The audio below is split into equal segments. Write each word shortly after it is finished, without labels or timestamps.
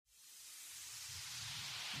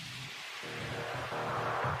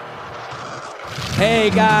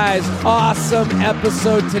Hey guys, awesome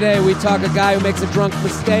episode today. We talk a guy who makes a drunk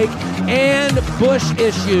mistake and Bush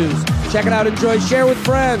issues. Check it out, enjoy, share with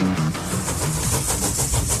friends.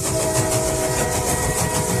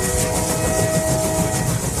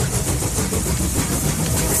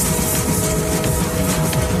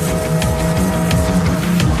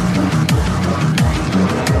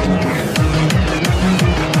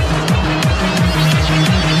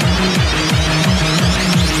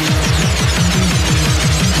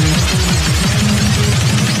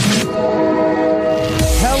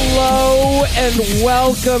 And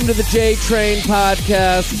welcome to the J Train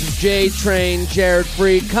podcast. This is J Train, Jared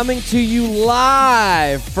Freed, coming to you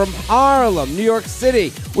live from Harlem, New York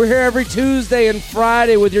City. We're here every Tuesday and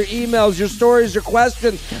Friday with your emails, your stories, your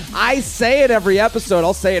questions. I say it every episode.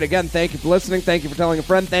 I'll say it again. Thank you for listening. Thank you for telling a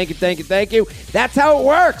friend. Thank you, thank you, thank you. That's how it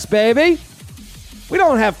works, baby. We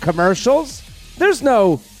don't have commercials. There's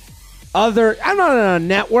no other... I'm not on a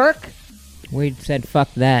network. We said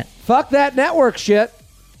fuck that. Fuck that network shit.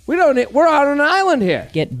 We're out on an island here.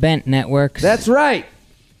 Get bent, networks. That's right.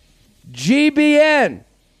 GBN.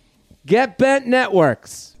 Get bent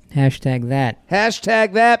networks. Hashtag that.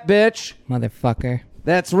 Hashtag that, bitch. Motherfucker.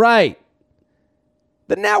 That's right.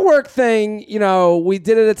 The network thing, you know, we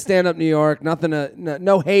did it at Stand Up New York.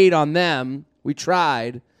 No hate on them. We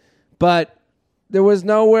tried. But there was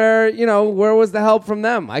nowhere, you know, where was the help from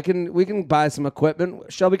them? We can buy some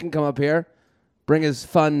equipment. Shelby can come up here. Bring his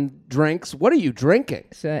fun drinks. What are you drinking?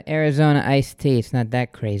 It's Arizona iced tea. It's not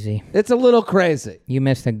that crazy. It's a little crazy. You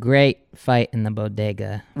missed a great fight in the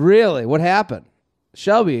bodega. Really? What happened?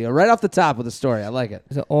 Shelby, right off the top with the story. I like it. It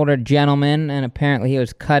was an older gentleman, and apparently he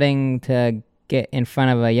was cutting to get in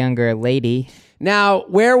front of a younger lady. Now,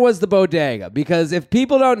 where was the bodega? Because if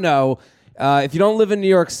people don't know, if you don't live in New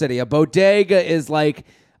York City, a bodega is like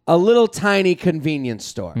a little tiny convenience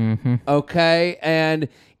store. Mm-hmm. Okay? And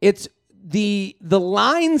it's... The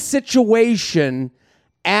line situation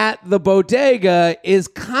at the bodega is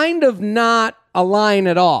kind of not a line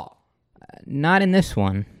at all. Not in this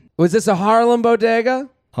one. Was this a Harlem bodega?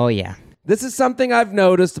 Oh, yeah. This is something I've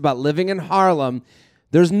noticed about living in Harlem.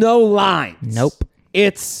 There's no lines. Nope.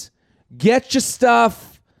 It's get your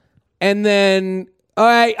stuff and then, all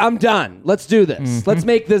right, I'm done. Let's do this. Mm-hmm. Let's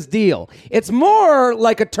make this deal. It's more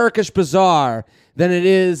like a Turkish bazaar than it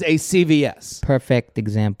is a CVS. Perfect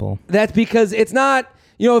example. That's because it's not,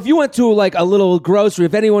 you know, if you went to like a little grocery,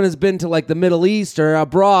 if anyone has been to like the Middle East or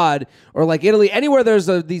abroad or like Italy, anywhere there's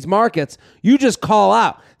these markets, you just call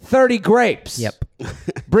out 30 grapes. Yep.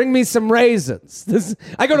 Bring me some raisins.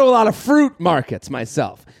 I go to a lot of fruit markets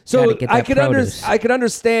myself. So I could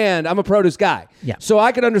understand, I'm a produce guy. Yeah. So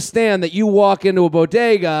I could understand that you walk into a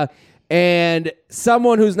bodega and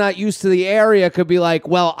someone who's not used to the area could be like,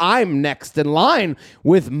 well, I'm next in line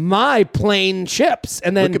with my plain chips.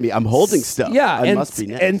 And then look at me, I'm holding stuff. Yeah, I must be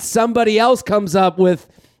next. And somebody else comes up with,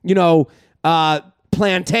 you know,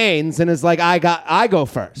 plantains and is like, I go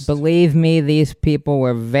first. Believe me, these people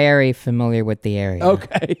were very familiar with the area.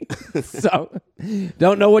 Okay. So,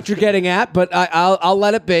 don't know what you're getting at, but I'll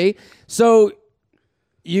let it be. So,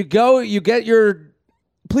 you get your...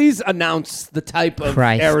 Please announce the type of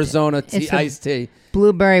Arizona iced tea.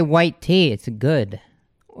 Blueberry white tea. It's good.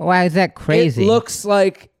 Why is that crazy?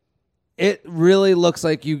 It really looks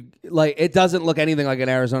like you like. It doesn't look anything like an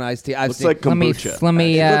Arizona iced tea. Looks like kombucha. Let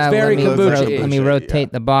me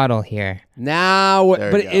rotate the bottle here. Now,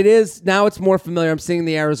 but it is now. It's more familiar. I'm seeing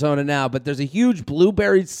the Arizona now, but there's a huge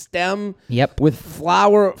blueberry stem. Yep. With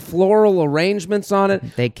floral arrangements on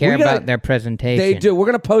it. They care about their presentation. They do. We're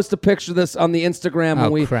gonna post a picture of this on the Instagram.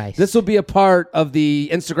 Oh, Christ. This will be a part of the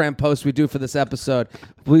Instagram post we do for this episode.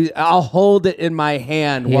 I'll hold it in my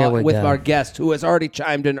hand with our guest who has already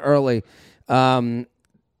chimed in early.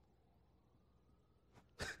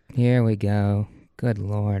 Here we go. Good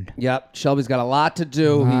Lord. Yep. Shelby's got a lot to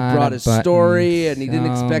do. He brought his story, and he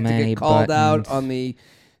didn't expect to get called out on the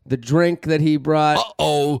drink that he brought.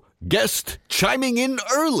 Uh-oh. Guest chiming in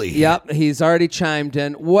early. Yep. He's already chimed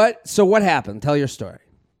in. So what happened? Tell your story.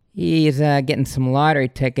 He's getting some lottery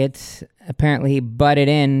tickets. Apparently he butted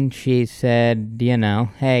in. She said, you know,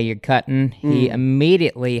 hey, you're cutting. He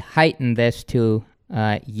immediately heightened this to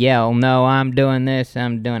yell, no, I'm doing this,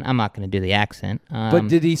 I'm not going to do the accent. But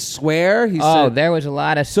did he swear? He said, there was a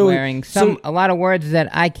lot of swearing. A lot of words that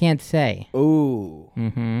I can't say. Ooh.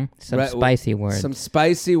 Mm-hmm. Some spicy words. Some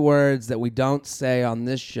spicy words that we don't say on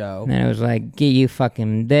this show. And it was like, get you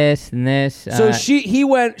fucking this and this. So she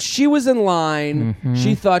was in line. Mm-hmm.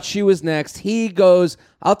 She thought she was next. He goes,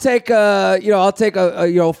 I'll take a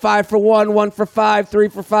 5 for 1, 1 for 5, 3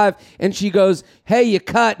 for 5. And she goes, hey, you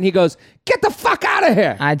cut. And he goes, get the fuck out of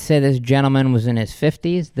here. I'd say this gentleman was in his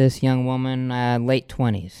 50s. This young woman, late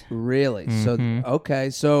 20s. Really? So, okay.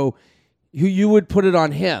 So you would put it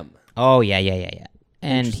on him. Oh, yeah.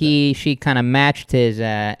 And she kind of matched his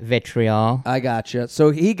vitriol. I gotcha.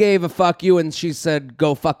 So he gave a fuck you, and she said,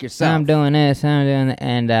 go fuck yourself. I'm doing this, I'm doing that.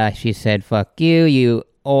 And she said, fuck you, you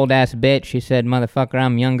old-ass bitch. She said, motherfucker,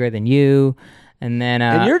 I'm younger than you. And then...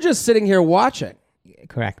 and you're just sitting here watching.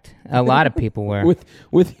 Correct. A lot of people were.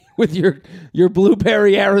 with your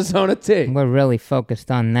blueberry Arizona tea. We're really focused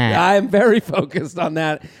on that. I'm very focused on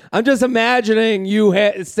that. I'm just imagining you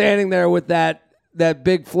standing there with that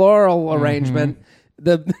big floral arrangement.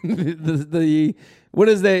 The what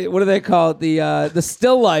do they call it? The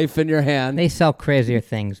still life in your hand. They sell crazier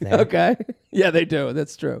things there. Okay. Yeah, they do.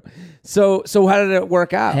 That's true. So how did it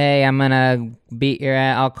work out? Hey, I'm gonna beat your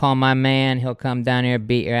ass. I'll call my man. He'll come down here,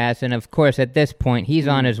 beat your ass. And of course, at this point, he's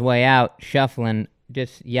on his way out, shuffling,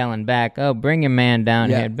 just yelling back, "Oh, bring your man down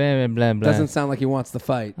here!" Blah blah blah blah. Doesn't sound like he wants to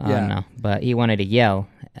fight. Oh no, but he wanted to yell.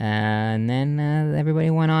 And then everybody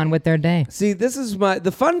went on with their day. See, this is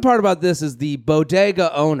the fun part about this is the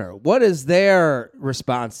bodega owner. What is their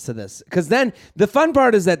response to this? Because then the fun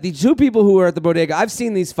part is that the two people who are at the bodega, I've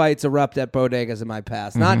seen these fights erupt at bodegas in my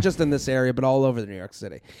past, not just in this area, but all over New York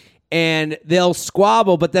City. And they'll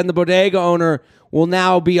squabble, but then the bodega owner will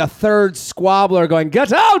now be a third squabbler going,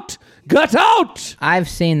 get out! Get out! I've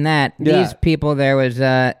seen that. Yeah. These people, it was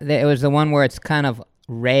the one where it's kind of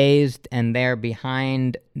raised and they're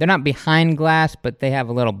not behind glass, but they have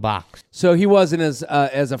a little box. So he wasn't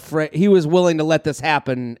as afraid. He was willing to let this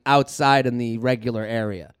happen outside in the regular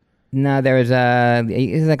area. No, there was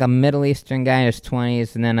he's like a Middle Eastern guy in his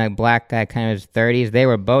 20s, and then a black guy kind of his 30s. They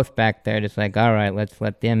were both back there, just like, all right, let's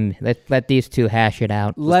let these two hash it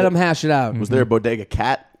out. Let them hash it out. Was there a bodega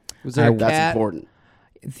cat? Was there a That's cat? important.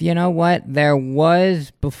 You know what? There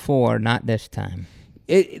was before, not this time.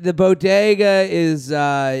 The bodega is,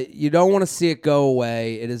 you don't want to see it go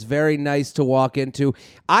away. It is very nice to walk into.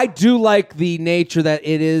 I do like the nature that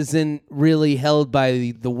it isn't really held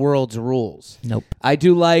by the world's rules. Nope. I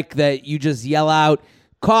do like that you just yell out,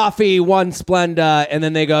 coffee, one Splenda, and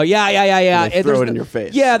then they go, yeah. And they throw it in your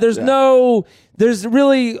face. Yeah, I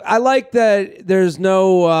like that there's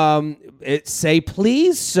no, say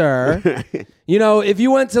please, sir. You know, if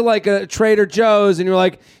you went to like a Trader Joe's and you're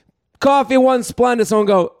like, coffee, one Splenda. Someone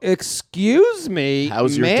go, excuse me,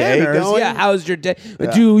 how's your manners? day going? Yeah, how's your day? Yeah.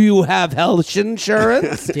 Do you have health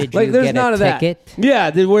insurance? Did like, you there's get none a of that. ticket? Yeah,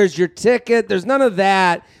 where's your ticket? There's none of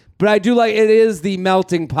that. But I do like it is the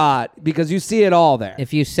melting pot because you see it all there.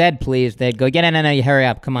 If you said please, they'd go, yeah, no, you hurry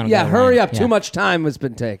up. Come on. Yeah, hurry up. Yeah. Too much time has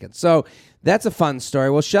been taken. So that's a fun story.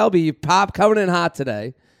 Well, Shelby, you coming in hot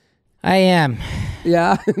today. I am.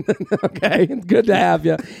 Yeah. Okay. Good to have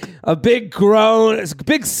you. A big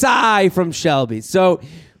sigh from Shelby. So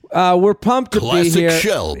we're pumped to be here.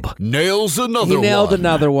 Classic Shelb nails another one. He nailed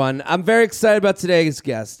another one. I'm very excited about today's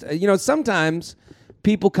guest. Sometimes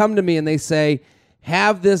people come to me and they say,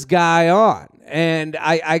 have this guy on. And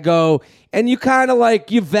I go, and you kind of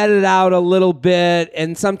you vet it out a little bit.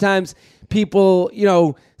 And sometimes people,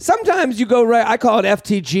 sometimes you go right. I call it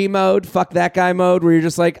FTG mode, fuck that guy mode, where you're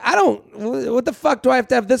just like, what the fuck do I have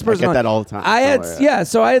to have this person on? I get that all the time.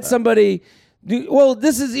 So I had somebody. Well,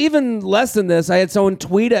 this is even less than this. I had someone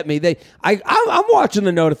tweet at me. I'm watching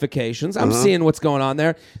the notifications. I'm seeing what's going on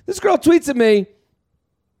there. This girl tweets at me,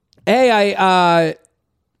 "Hey,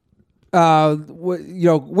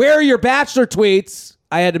 where are your Bachelor tweets?"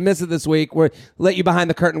 I had to miss it this week. We're let you behind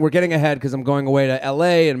the curtain. We're getting ahead because I'm going away to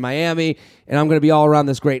L.A. and Miami, and I'm going to be all around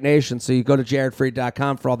this great nation. So you go to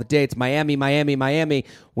jaredfreed.com for all the dates. Miami.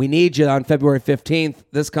 We need you on February 15th.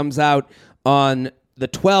 This comes out on the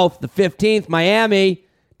 12th, the 15th. Miami,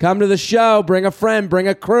 come to the show. Bring a friend. Bring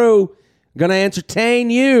a crew. Going to entertain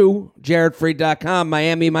you. jaredfreed.com.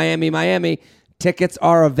 Miami. Tickets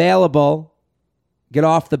are available. Get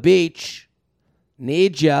off the beach.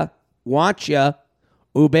 Need ya. Want ya.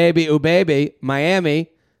 Ooh, baby, Miami,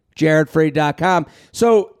 jaredfreed.com.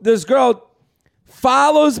 So this girl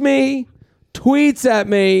follows me, tweets at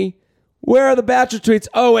me, where are the Bachelor tweets?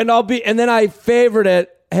 Oh, and then I favored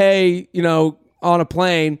it, hey, on a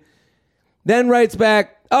plane. Then writes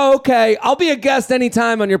back, oh, okay, I'll be a guest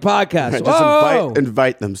anytime on your podcast. Just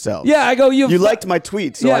invite themselves. Yeah, I go, you liked my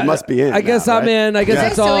tweet, so I must be in. I guess I'm in. I guess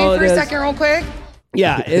that's all it is. For a second real quick?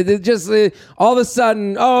 Yeah, it just all of a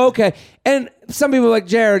sudden, oh, okay. And some people are like,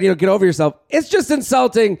 Jared, get over yourself. It's just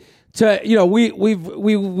insulting to,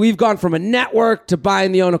 we've gone from a network to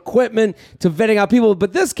buying the own equipment to vetting out people.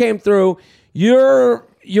 But this came through. You're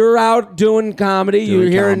you're out doing comedy. You're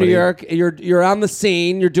here in New York. You're on the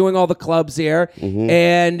scene. You're doing all the clubs here. Mm-hmm.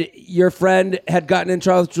 And your friend had gotten in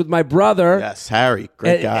trouble with my brother. Yes, Harry.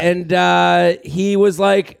 Great guy. And he was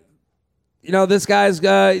like, this guy's,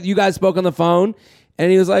 you guys spoke on the phone.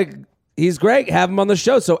 And he was like, he's great. Have him on the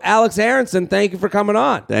show. So Alex Aronson, thank you for coming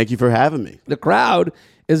on. Thank you for having me. The crowd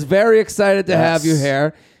is very excited to have you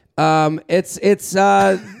here. It's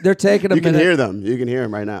they're taking a minute. You can hear them. You can hear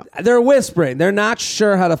them right now. They're whispering. They're not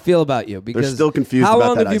sure how to feel about you because they're still confused. How about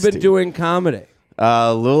long that have you been doing comedy?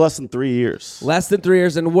 A little less than 3 years. Less than 3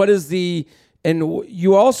 years. And what is and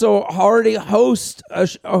you also already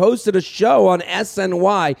hosted a show on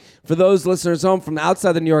SNY. For those listeners home from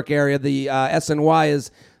outside the New York area, the SNY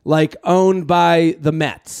is like owned by the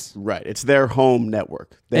Mets. Right. It's their home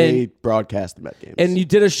network. They broadcast the Met games. And you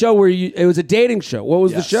did a show where it was a dating show. What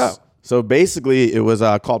was the show? So basically it was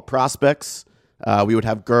called Prospects. We would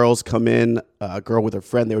have girls come in, a girl with her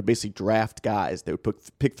friend. They would basically draft guys. They would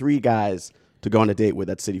pick 3 guys to go on a date with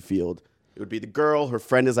at Citi Field. It would be the girl. Her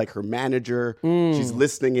friend is like her manager. She's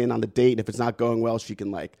listening in on the date. And if it's not going well, she can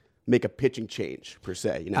like make a pitching change per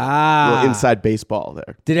se, little inside baseball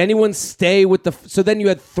there. Did anyone stay with so then you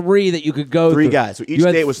had 3 that you could go 3 through. guys. So each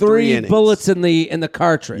date was 3 innings. 3 bullets in the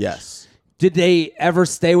cartridge. Yes. Did they ever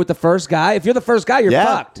stay with the first guy? If you're the first guy, you're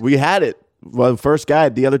fucked. We had it. Well, the first guy,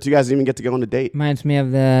 the other 2 guys didn't even get to go on a date. Reminds me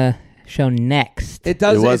of the show Next. It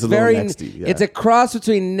does. It was it's a little very nexty, yeah. It's a cross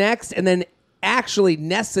between Next and then actually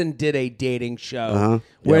Nesson did a dating show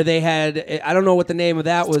where they had, I don't know what the name of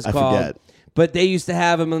that was called. Forget. But they used to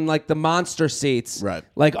have him in like the monster seats, right?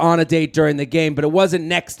 Like on a date during the game. But it wasn't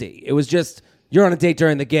Nexty. It was just you're on a date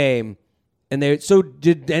during the game. And so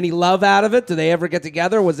did any love out of it? Did they ever get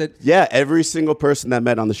together? Was it? Yeah, every single person that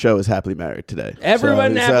met on the show is happily married today.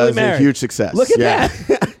 Everyone happily married. It's a huge success. Look at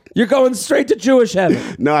that. You're going straight to Jewish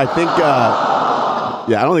heaven. No, I think. I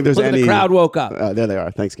don't think there's any. The crowd woke up. There they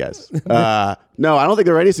are. Thanks, guys. No, I don't think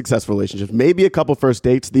there are any successful relationships. Maybe a couple first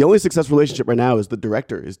dates. The only successful relationship right now is the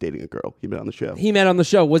director is dating a girl he met on the show. He met on the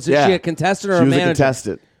show. Was she a contestant or a manager? She was a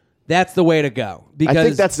contestant. That's the way to go. Because I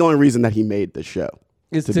think that's the only reason that he made the show.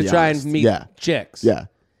 Is to try and meet chicks. Yeah.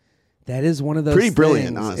 That is one of those pretty things.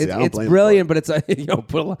 Brilliant, honestly. It's brilliant, but it's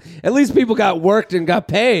at least people got worked and got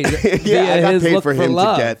paid. I got paid for him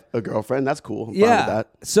love. to get a girlfriend. That's cool. I'm fine with that.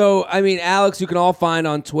 So, I mean, Alex, you can all find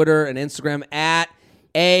on Twitter and Instagram at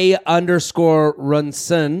 _Runson.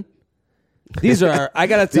 These are, I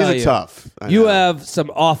got to tell you. These are tough. You have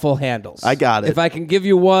some awful handles. I got it. If I can give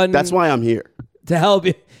you one. That's why I'm here. To help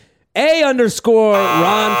you.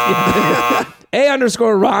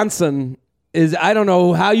 _Ronson is, I don't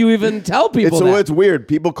know how you even tell people that. It's weird.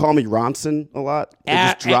 People call me Ronson a lot. They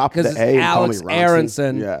just drop the A and call me Ronson.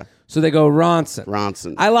 Aronson. Yeah. So they go Ronson.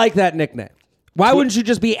 Ronson. I like that nickname. Why wouldn't you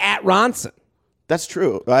just be at Ronson? That's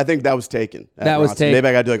true. I think that was taken. That was taken. Maybe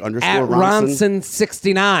I got to do like _ at Ronson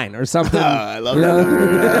 69 or something. I love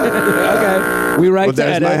that. Okay. We write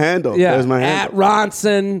there's my handle. Yeah. There's my handle. At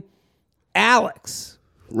Ronson Alex.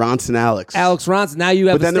 Ronson Alex. Alex Ronson. Now you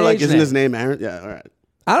have But then a they're like, stage isn't name. his name Aaron? Yeah, all right.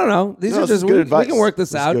 I don't know. These are just good advice. We can work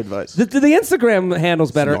this out. Good advice. The Instagram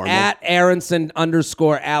handle's better. Normal. At Aronson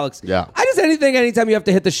 _Alex. Yeah. I just anything anytime you have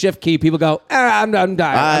to hit the shift key, people go, I'm done.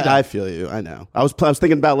 I feel you. I know. I was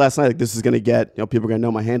thinking about last night. Like this is gonna get people are gonna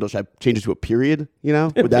know my handle. Should I change it to a period?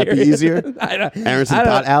 Would that be easier?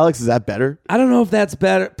 Aronson.Alex. Is that better? I don't know if that's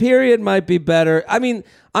better. Period might be better. I mean,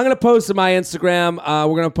 I'm gonna post to my Instagram.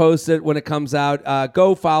 We're gonna post it when it comes out.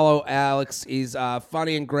 Go follow Alex. He's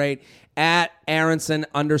funny and great. At Aronson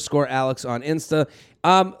 _Alex on Insta.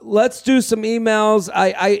 Let's do some emails.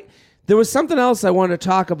 There was something else I wanted to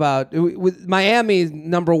talk about with Miami.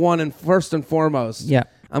 #1 and first and foremost. Yeah,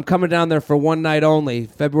 I'm coming down there for one night only,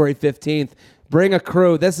 February 15th. Bring a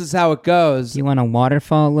crew. This is how it goes. You want to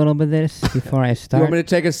waterfall a little bit of this before I start? You want me to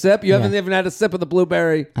take a sip? You haven't even had a sip of the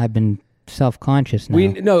blueberry. I've been self-conscious now.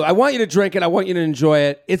 No, I want you to drink it. I want you to enjoy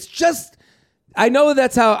it. It's just, I know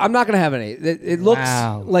that's how, I'm not going to have any. It looks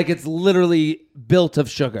like it's literally built of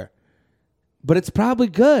sugar, but it's probably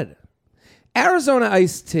good. Arizona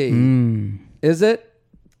iced tea. Is it?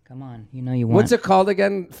 Come on, you know you want. What's it called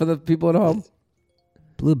again for the people at home?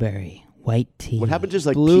 Blueberry white tea. What happened to just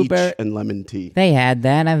like Blueberry peach and lemon tea? They had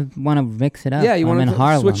that. I want to mix it up. Yeah, you want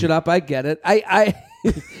to switch it up. I get it. I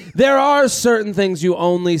there are certain things you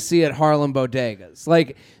only see at Harlem bodegas.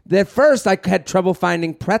 Like at first, I had trouble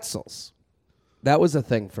finding pretzels. That was a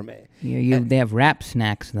thing for me. They have wrap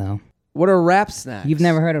snacks though. What are wrap snacks? You've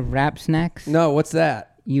never heard of wrap snacks? No. What's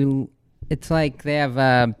that? It's like they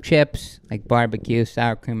have chips, like barbecue,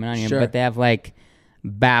 sour cream and onion, Sure. but they have like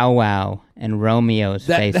Bow Wow and Romeo's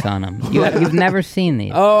face on them. You've never seen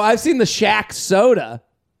these. Oh, I've seen the Shaq soda.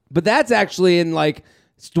 But that's actually in like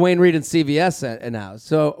Dwayne Reed and CVS now.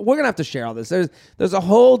 So we're gonna have to share all this. There's a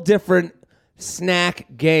whole different snack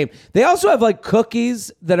game. They also have like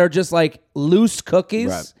cookies that are just like loose cookies.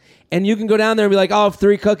 Right. And you can go down there and be like, oh, I have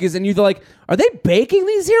 3 cookies. And you're like, are they baking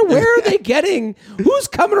these here? Where are they getting? Who's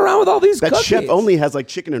coming around with all these That cookies? chef only has like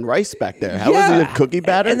chicken and rice back there. How is it a cookie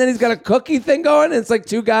batter? And then he's got a cookie thing going. And it's like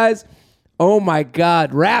 2 guys. Oh my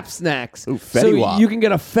God. Wrap snacks. Ooh, Fetty so Wap. you can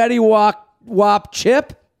get a Fetty Wap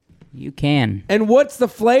chip. You can. And what's the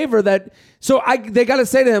flavor that? So they got to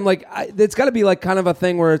say to him like, it's got to be like kind of a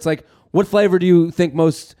thing where it's like, what flavor do you think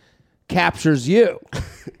most captures you?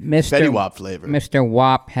 Fetty Wap flavor. Mr.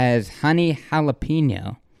 Wap has honey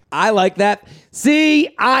jalapeno. I like that.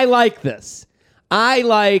 See, I like this. I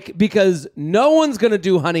like because no one's gonna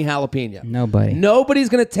do honey jalapeno. Nobody. Nobody's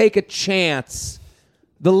gonna take a chance.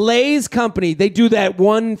 The Lay's company, they do that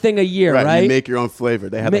one thing a year, right? You make your own flavor.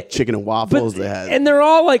 They have like chicken and waffles. And they're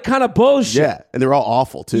all like kind of bullshit. yeah, and they're all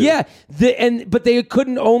awful too. Yeah, but they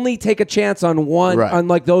couldn't only take a chance on one Right. on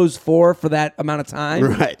like those 4 for that amount of time,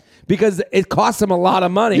 Right. Because it costs them a lot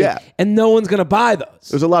of money, Yeah. and no one's gonna buy those.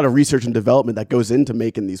 There's a lot of research and development that goes into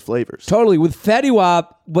making these flavors. Totally. With Fetty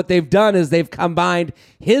Wap, what they've done is they've combined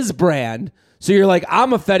his brand. So you're like,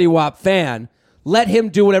 I'm a Fetty Wap fan. Let him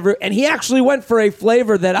do whatever. And he actually went for a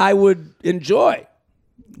flavor that I would enjoy.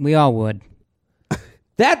 We all would.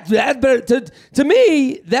 That to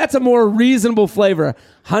me, that's a more reasonable flavor.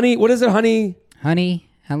 Honey, what is it? Honey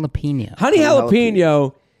Jalapeno.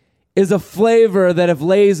 jalapeno is a flavor that if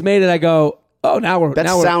Lay's made it, I go, oh, That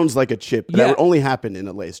sounds like a chip. But Yeah. That would only happen in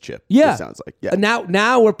a Lay's chip. Yeah, It sounds like. Yeah.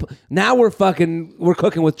 Now we're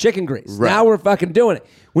cooking with chicken grease. Right. Now we're fucking doing it.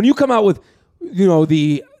 When you come out with,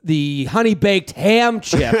 the honey baked ham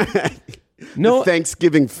chip, no,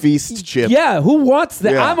 Thanksgiving feast chip. yeah, who wants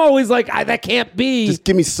that? Yeah. I'm always like, that can't be. Just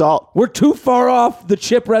give me salt. We're too far off the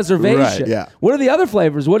chip reservation. Right, yeah. What are the other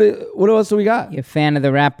flavors? What else do we got? You a fan of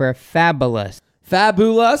the rapper Fabulous?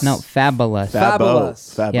 Fabulous. No, Fabulous.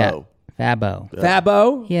 Fabulous. Fabo. Yeah, Fabo.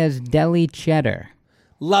 Fabo. He has deli cheddar.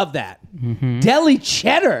 Love that. Mm-hmm. Deli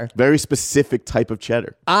cheddar. Very specific type of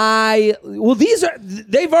cheddar.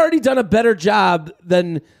 They've already done a better job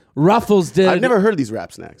than Ruffles did. I've never heard of these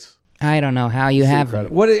wrap snacks. I don't know how you have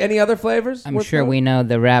them. What? Any other flavors? I'm sure we know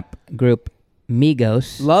the rap group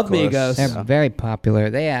Migos. Love course. Migos. They're very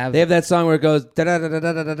popular. They have. They have that song where it goes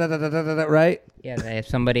da-da-da-da-da-da-da-da-da-da, right? Yeah, they have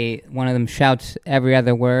somebody. One of them shouts every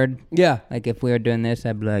other word. Yeah. Like if we were doing this,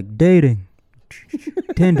 I'd be like dating,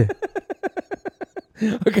 Tinder.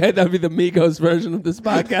 Okay, that'd be the Migos version of this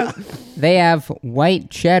podcast. They have white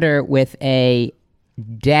cheddar with a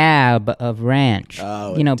dab of ranch.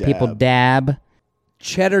 Oh, you know, a people dab.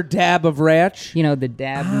 Cheddar dab of ranch. You know the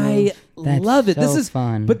dab I move. That's love it. So This is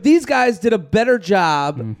fun. But these guys did a better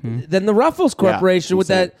job than the Ruffles Corporation with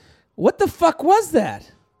insane. that. What the fuck was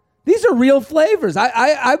that? These are real flavors.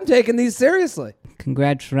 I'm taking these seriously.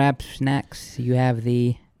 Congrats, Rap Snacks. You have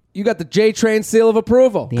the You got the J Train seal of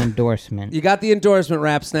approval. endorsement. You got the endorsement,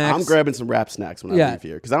 Rap Snacks. I'm grabbing some wrap snacks when I Yeah. leave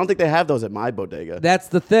here because I don't think they have those at my bodega. That's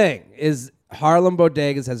the thing. Is Harlem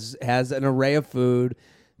Bodegas has an array of food.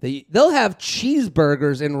 They'll have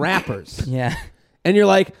cheeseburgers in wrappers. Yeah. And you're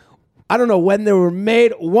like, I don't know when they were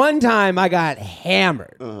made. One time I got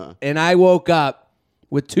hammered and I woke up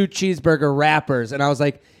with 2 cheeseburger wrappers and I was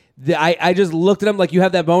like, I just looked at them like you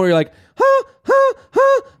have that moment where you're like,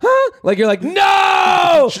 like you're like,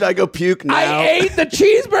 no! Should I go puke now? I ate the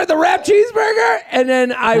cheeseburger, the wrap cheeseburger, and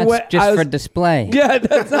then I That's went. just I was, for display. yeah,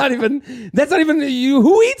 that's not even you.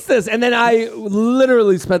 Who eats this? And then I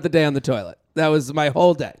literally spent the day on the toilet. That was my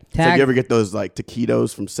whole day. It's like you ever get those like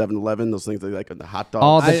taquitos from 7-Eleven, those things that like on the hot dogs.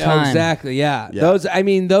 All the time. Exactly, yeah. Yeah.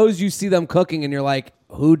 Those you see them cooking and you're like,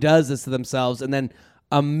 who does this to themselves? And then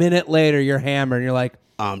a minute later you're hammered and you're like,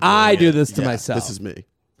 I do this to myself. This is me.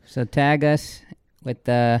 So tag us with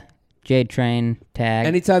the J Train tag.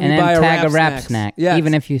 Anytime and you then buy a tag Rap a rap Snacks. snack, Yes.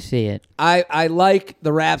 even if you see it. I like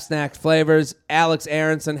the Rap Snacks flavors. Alex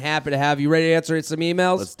Aronson, happy to have you. Ready to answer some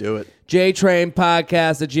emails? Let's do it.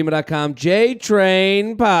 JTrainPodcast@gmail.com.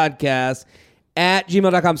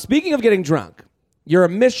 JTrainPodcast@gmail.com. Speaking of getting drunk, you're a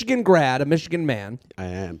Michigan grad, a Michigan man. I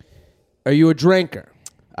am. Are you a drinker?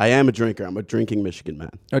 I am a drinker. I'm a drinking Michigan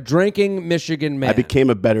man. A drinking Michigan man. I became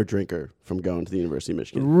a better drinker from going to the University of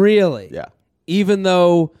Michigan. Really? Yeah. Even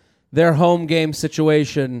though their home game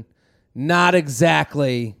situation, not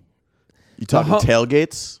exactly. You talking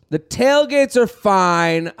tailgates? The tailgates are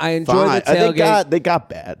fine. I enjoy Fine. the tailgate. They got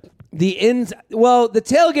bad. The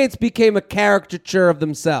tailgates became a caricature of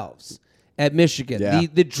themselves at Michigan. Yeah.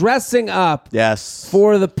 The dressing up Yes.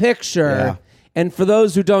 for the picture. Yeah. And for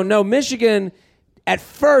those who don't know, Michigan at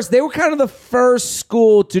first, they were kind of the first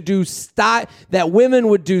school to do that women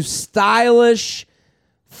would do stylish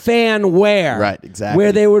fan wear. Right, exactly.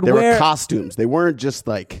 Where they would wear were costumes. They weren't just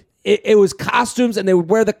like... It was costumes, and they would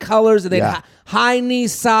wear the colors, and they'd high knee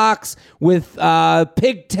socks with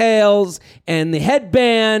pigtails and the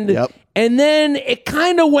headband. Yep. And then it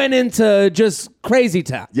kind of went into just crazy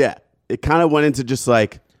town. Yeah. It kind of went into just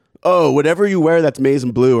like, oh, whatever you wear that's maize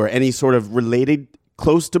and blue or any sort of related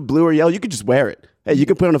close to blue or yellow, you could just wear it. Hey, you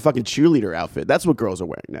can put on a fucking cheerleader outfit. That's what girls are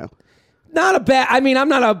wearing now. Not a bad. I mean, I'm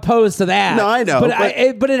not opposed to that. No, I know.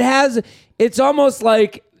 But it has. It's almost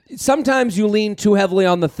like sometimes you lean too heavily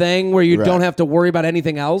on the thing where you Right. don't have to worry about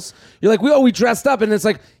anything else. You're like, we dressed up, and it's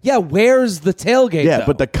like, yeah, where's the tailgate? Yeah, though?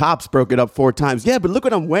 but the cops broke it up 4 times. Yeah, but look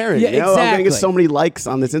what I'm wearing. Yeah, I'm going to exactly. get so many likes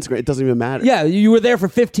on this Instagram. It doesn't even matter. Yeah, you were there for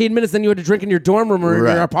 15 minutes, then you had to drink in your dorm room or in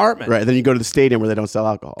Right. your apartment. Right. Then you go to the stadium where they don't sell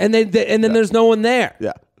alcohol. And then there's no one there.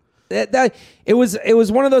 yeah. It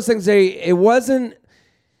was one of those things. It wasn't.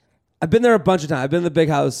 I've been there a bunch of times. I've been in the Big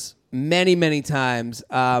House many times.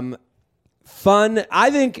 Fun.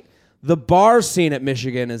 I think the bar scene at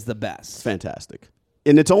Michigan is the best. Fantastic.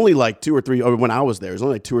 And it's only like 2 or 3, or when I was there, there's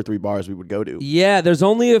only like 2 or 3 bars we would go to. Yeah, there's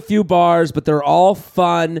only a few bars, but they're all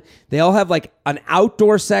fun. They all have like an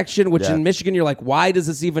outdoor section, which Yeah. in Michigan you're like, why does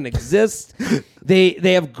this even exist? They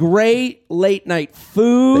have great late night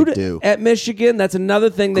food They do. at Michigan. That's another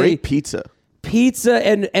thing. Great pizza. Pizza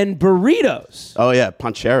and burritos. Oh, yeah.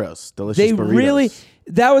 Pancheros. Delicious They burritos. really,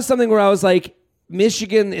 that was something where I was like,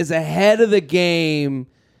 Michigan is ahead of the game,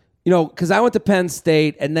 because I went to Penn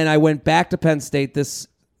State and then I went back to Penn State this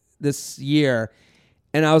year,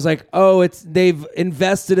 and I was like, oh, they've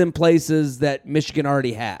invested in places that Michigan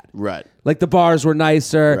already had. Right. Like the bars were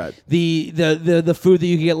nicer. Right. The food that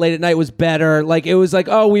you could get late at night was better. Like it was like,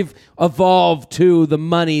 oh, we've evolved to the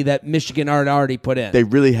money that Michigan already put in. They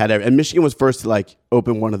really had it. And Michigan was first to like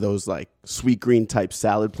open one of those like Sweet Green type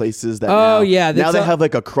salad places that Oh, yeah, now that's they have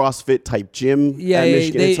like a CrossFit type gym Yeah, at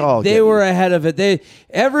Michigan. they, It's all they getting- were ahead of it.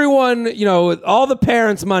 Everyone, all the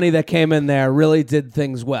parents' money that came in there really did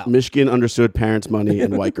things well. Michigan understood parents' money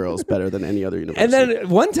and white girls better than any other university. And then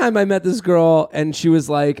one time I met this girl, and she was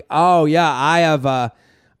like, "Oh yeah, I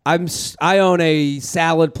own a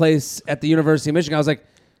salad place at the University of Michigan." I was like,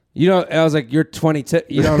 "You're 22.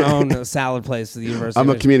 You don't own a salad place at the University." I'm of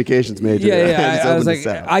a Michigan. communications major. Yeah. just I was opened like, the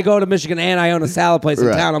salad. I go to Michigan and I own a salad place in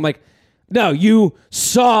Right. town. I'm like, no, you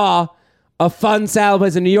saw a fun salad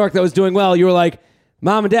place in New York that was doing well. You were like,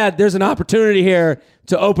 Mom and Dad, there's an opportunity here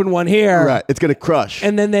to open one here. Right. It's going to crush.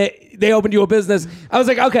 And then they opened you a business. I was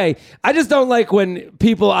like, okay, I just don't like when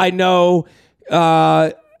people I know,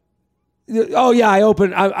 oh yeah,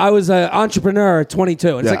 I was an entrepreneur at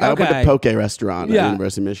 22. It's yeah, like, I okay. opened a poke restaurant at the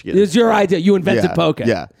University of Michigan. It was your idea. You invented yeah, poke.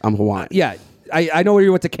 Yeah, I'm Hawaiian. Yeah, I know where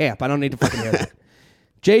you went to camp. I don't need to fucking hear that.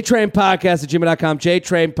 JTrainPodcast at gmail.com,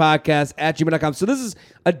 JTrainPodcast at gmail.com. So this is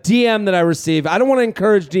a DM that I received. I don't want to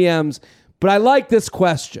encourage DMs, but I like this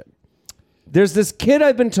question. There's this kid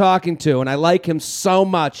I've been talking to, and I like him so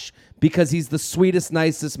much because he's the sweetest,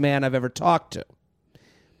 nicest man I've ever talked to.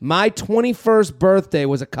 My 21st birthday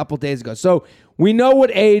was a couple days ago. So we know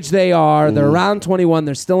what age they are. They're around 21.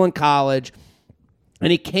 They're still in college.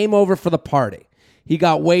 And he came over for the party. He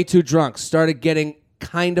got way too drunk, started getting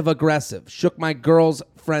kind of aggressive, shook my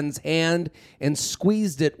girlfriend's hand, and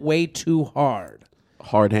squeezed it way too hard.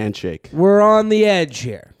 Hard handshake. We're on the edge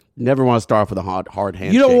here. Never want to start off with a hard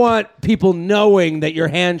handshake. You don't want people knowing that your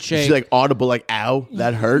handshake... She's like audible, like, ow,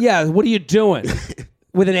 that hurt. Yeah, what are you doing?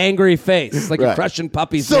 With an angry face, like you're Right. crushing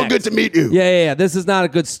puppies. So necks. good to meet you. Yeah. This is not a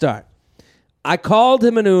good start. I called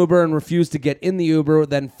him an Uber and refused to get in the Uber.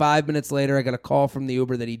 Then 5 minutes later, I got a call from the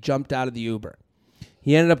Uber that he jumped out of the Uber.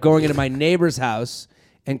 He ended up going into my neighbor's house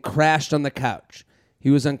and crashed on the couch. He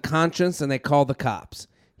was unconscious, and they called the cops.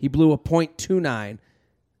 He blew a .29. I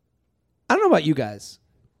don't know about you guys.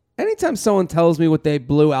 Anytime someone tells me what they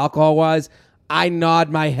blew alcohol-wise, I nod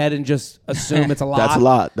my head and just assume it's a lot. That's a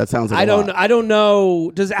lot. That sounds like a lot. I don't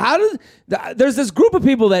know. There's this group of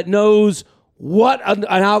people that knows what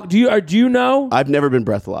do you know? I've never been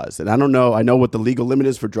breathalyzed, and I don't know. I know what the legal limit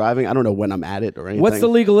is for driving. I don't know when I'm at it or anything. What's the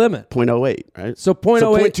legal limit? 0.08, right? So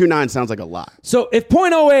 0.08 0.29 sounds like a lot. So if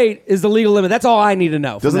 0.08 is the legal limit, that's all I need to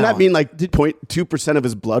know. Doesn't that mean like 0.2% of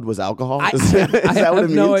his blood was alcohol? I Is that what have it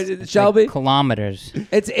means? no idea. Shelby? Kilometers.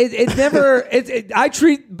 It's never. I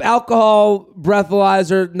treat alcohol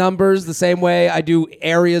breathalyzer numbers the same way I do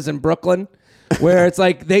areas in Brooklyn, where it's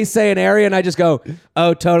like they say an area and I just go,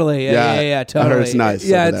 oh, totally. Yeah, totally. I heard it's nice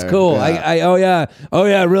Yeah, over it's there. cool. Yeah. Oh,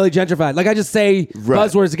 yeah, really gentrified. Like I just say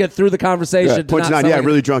buzzwords to get through the conversation. Yeah. Point to to not nine. Yeah, sound like-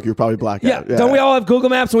 really drunk. You're probably blackout. Yeah. Don't we all have Google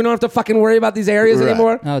Maps so we don't have to fucking worry about these areas Right.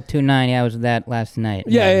 anymore? Oh, 2-9. Yeah, I was that last night.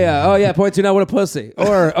 Yeah. Oh, yeah. Point two, now what a pussy.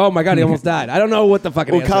 Or, oh my God, he almost died. I don't know what the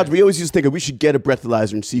fucking Well, answer college, is. we always used to think we should get a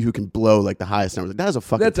breathalyzer and see who can blow like the highest numbers. Like, that is a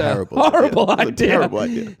fucking That's terrible a horrible That's a idea. terrible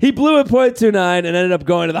idea. He blew at .29 and ended up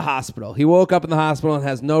going to the hospital. He woke up in the hospital and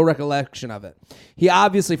has no recollection of it. He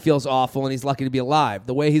obviously feels awful and he's lucky to be alive.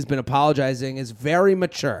 The way he's been apologizing is very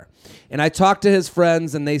mature. And I talked to his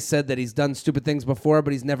friends and they said that he's done stupid things before,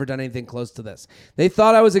 but he's never done anything close to this. They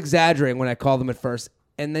thought I was exaggerating when I called them at first.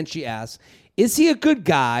 And then she asked, is he a good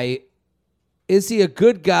guy? Is he a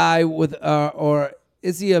good guy with, or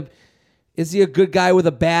is he a good guy with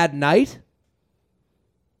a bad night?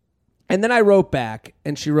 And then I wrote back,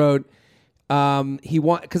 and she wrote,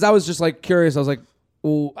 because I was just like curious. I was like,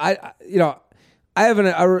 well, I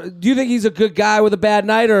haven't. Do you think he's a good guy with a bad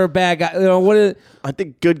night or a bad guy? You know, what is? I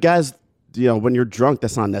think good guys, when you're drunk,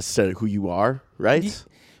 that's not necessarily who you are, right?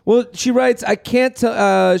 Well, she writes, I can't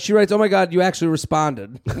tell. She writes, oh my God, you actually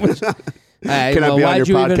responded. Which, Can I be on your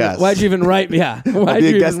podcast? Why'd you even write me? Yeah. I'll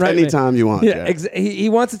be a guest anytime you want. Yeah, he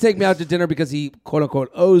wants to take me out to dinner because he, quote unquote,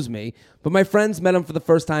 owes me. But my friends met him for the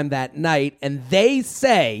first time that night, and they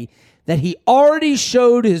say that he already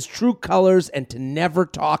showed his true colors and to never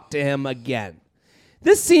talk to him again.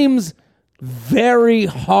 This seems very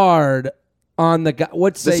hard on the guy.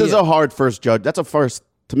 This is a hard first judge. That's a first.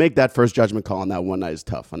 To make that first judgment call on that one night is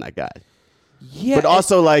tough on that guy. Yeah. But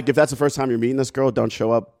also, like, if that's the first time you're meeting this girl, don't show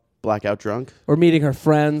up blackout drunk. Or meeting her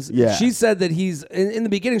friends. Yeah. She said that he's, in the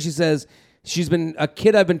beginning, she says, she's been a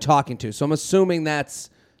kid I've been talking to. So I'm assuming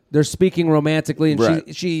they're speaking romantically. And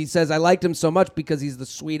Right. she says, I liked him so much because he's the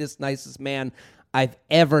sweetest, nicest man I've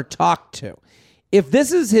ever talked to. If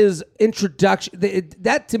this is his introduction,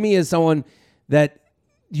 that to me is someone that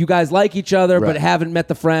you guys like each other, but Right. haven't met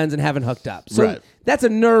the friends and haven't hooked up. So Right. that's a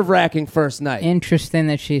nerve-wracking first night. Interesting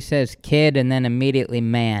that she says kid and then immediately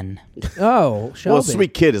man. Oh, Shelby. Well,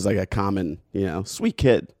 sweet kid is like a common, sweet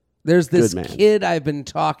kid. There's this Good man. kid I've been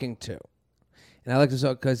talking to. And I like this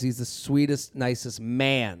because he's the sweetest, nicest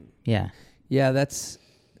man. Yeah. Yeah, that's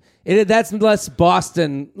less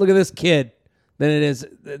Boston. Look at this kid than it is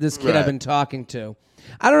this kid I've Right. been talking to.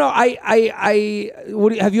 I don't know.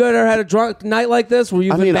 Have you ever had a drunk night like this where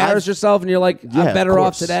you've embarrassed yourself and you're like, Yeah, I'm of better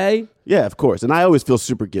off course. today? Yeah, of course. And I always feel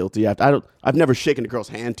super guilty. I've never shaken a girl's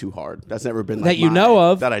hand too hard. That's never been like That you know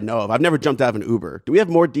of. That I know of. I've never jumped out of an Uber. Do we have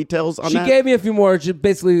more details on She that? gave me a few more, just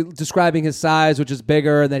basically describing his size, which is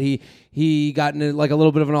bigger, and that he got in like a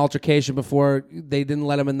little bit of an altercation before they didn't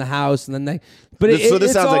let him in the house, and then they. But So this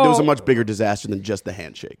it's sounds like there was a all- much bigger disaster than just the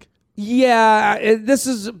handshake. Yeah,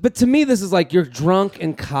 but to me, this is like you're drunk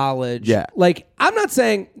in college. Yeah. Like, I'm not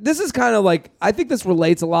saying, this is kind of like, I think this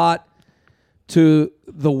relates a lot to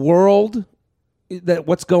the world, that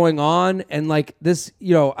what's going on. And like this,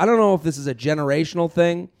 I don't know if this is a generational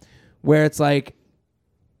thing where it's like,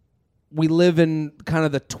 we live in kind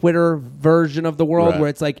of the Twitter version of the world Right. where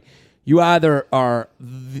it's like, you either are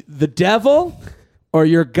the devil or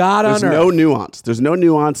you're God There's on earth. no nuance. There's no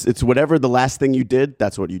nuance. It's whatever the last thing you did,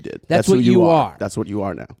 that's what you did. That's who what you are. That's what you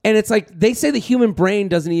are now. And it's like they say the human brain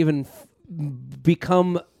doesn't even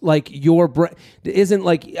become like your brain. Isn't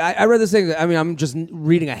like I read this thing. I mean, I'm just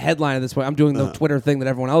reading a headline at this point. I'm doing the Twitter thing that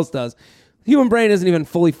everyone else does. The human brain isn't even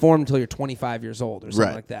fully formed until you're 25 years old or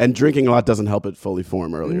something like that. And drinking a lot doesn't help it fully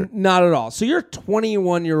form earlier. Not at all. So you're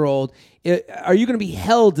 21-year-old. Are you going to be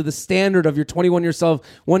held to the standard of your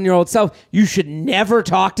 21-year-old self? You should never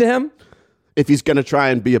talk to him. If he's going to try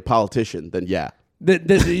and be a politician, then yeah. Then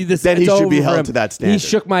Then he should be held to that standard. He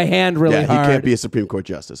shook my hand really Yeah, hard. he can't be a Supreme Court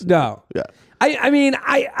justice. No. Yeah. I mean,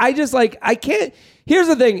 I just like, I can't. Here's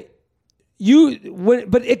the thing.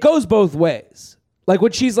 But it goes both ways. Like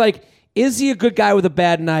when she's like, is he a good guy with a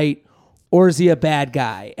bad night or is he a bad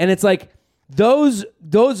guy? And it's like, both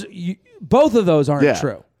of those aren't Yeah.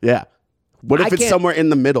 true. Yeah. What if I it's can't- somewhere in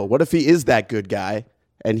the middle? What if he is that good guy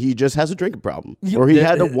and he just has a drinking problem? Or he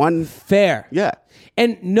had a one. Fair. Yeah.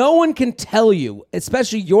 And no one can tell you,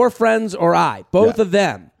 especially your friends or I, both Yeah. of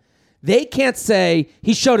them, they can't say,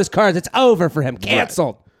 he showed his cards, it's over for him,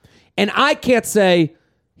 canceled. And I can't say,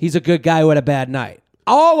 he's a good guy who had a bad night.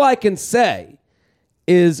 All I can say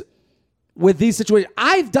is, with these situations,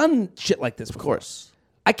 I've done shit like this before. Of course.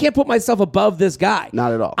 I can't put myself above this guy.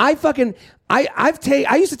 Not at all. I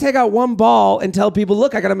used to take out one ball and tell people,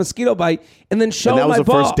 look, I got a mosquito bite, and then show And that my was the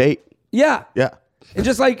ball. first date. Yeah. Yeah. And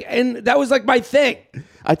just like, and that was like my thing.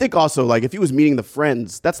 I think also, like, if he was meeting the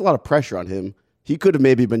friends, that's a lot of pressure on him He could have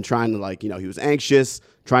maybe been trying to he was anxious,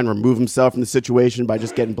 trying to remove himself from the situation by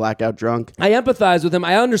just getting blackout drunk. I empathize with him.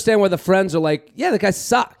 I understand why the friends are like, yeah, the guy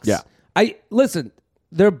sucks. Yeah. Listen,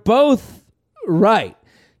 they're both right.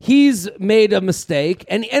 He's made a mistake,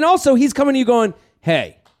 and also he's coming to you going,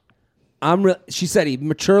 hey, she said he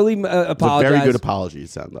maturely apologized. It's a very good apology, it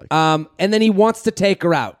sounds like. And then he wants to take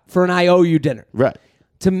her out for an I owe you dinner. Right.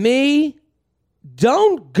 To me,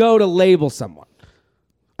 don't go to label someone.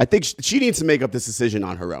 I think she needs to make up this decision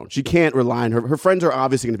on her own. She can't rely on her friends are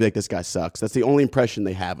obviously going to be like, this guy sucks. That's the only impression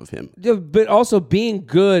they have of him. Yeah, but also being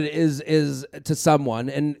good is to someone,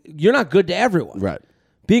 and you're not good to everyone. Right.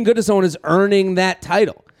 Being good to someone is earning that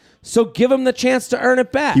title. So give him the chance to earn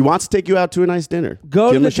it back. He wants to take you out to a nice dinner.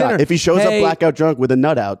 Go Give to him the a shot. dinner. If he shows up Hey, blackout drunk with a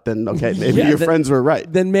nut out, then okay, maybe your friends were right.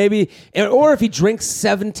 Then maybe, or if he drinks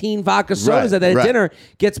 17 vodka sodas at that dinner,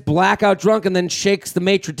 gets blackout drunk, and then shakes the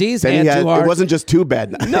maitre d's hand too hard. It wasn't just too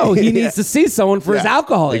bad. No, he needs to see someone for his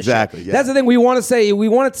alcohol issue. Exactly. Yeah. That's the thing we want to say. We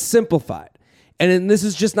want it simplified. And this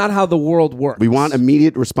is just not how the world works. We want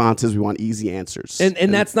immediate responses. We want easy answers.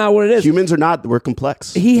 And that's not what it is. Humans are not. We're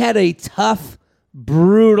complex. He had a tough,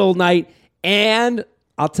 brutal night, and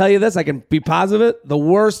I'll tell you this, I can be positive, the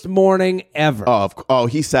worst morning ever. Oh,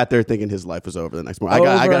 he sat there thinking his life was over the next morning.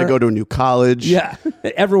 I got to go to a new college. Yeah.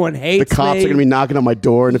 Everyone hates The cops me. are going to be knocking on my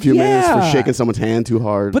door in a few minutes for shaking someone's hand too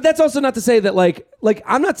hard. But that's also not to say that, like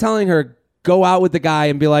I'm not telling her, go out with the guy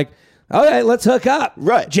and be like, okay, let's hook up.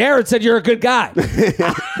 Right. Jared said you're a good guy.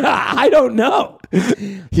 I don't know.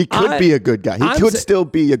 He could be a good guy. He could still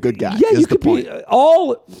be a good guy. Yeah, you could point. be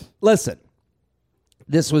listen,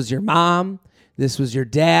 this was your mom. This was your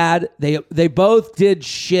dad. They both did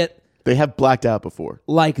shit. They have blacked out before.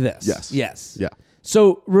 Like this. Yes. Yeah.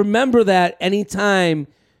 So remember that anytime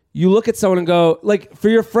you look at someone and go, like, for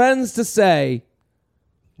your friends to say,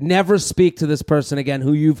 never speak to this person again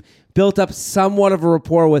who you've built up somewhat of a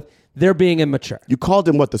rapport with, they're being immature. You called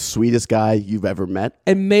him the sweetest guy you've ever met?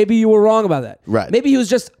 And maybe you were wrong about that. Right. Maybe he was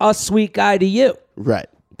just a sweet guy to you. Right.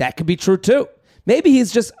 That could be true too. Maybe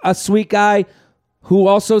he's just a sweet guy who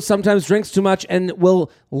also sometimes drinks too much and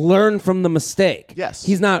will learn from the mistake. Yes.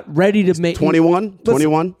 He's not ready to make... 21?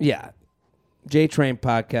 21? Yeah.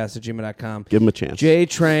 JTrainPodcast@gmail.com. Give him a chance.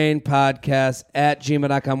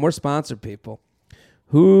 JTrainPodcast@gmail.com. We're sponsored, people.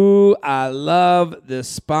 Who I love this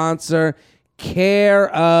sponsor.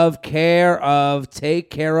 Care of,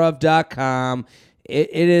 takecareof.com.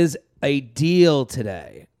 It is a deal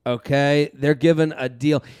today, okay? They're giving a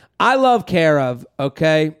deal. I love Care of,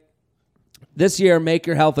 okay? This year, make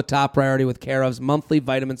your health a top priority with Care of's monthly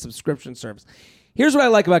vitamin subscription service. Here's what I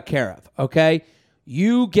like about Care of, okay?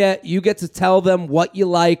 You get to tell them what you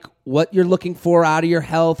like, what you're looking for out of your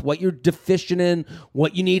health, what you're deficient in,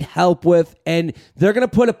 what you need help with, and they're going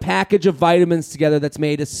to put a package of vitamins together that's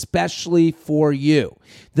made especially for you.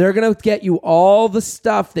 They're going to get you all the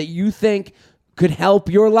stuff that you think could help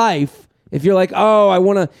your life. If you're like, oh, I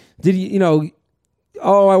want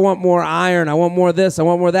more iron, I want more of this, I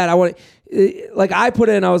want more of that, I put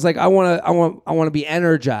in, I was like, I want to be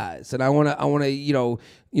energized, and I want to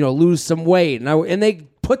lose some weight, and they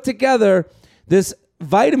put together this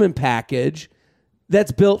vitamin package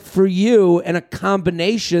that's built for you and a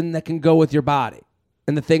combination that can go with your body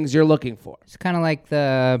and the things you're looking for. It's kind of like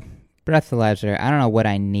the breathalyzer. I don't know what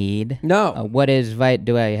I need. No. What is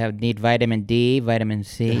do I need vitamin D, vitamin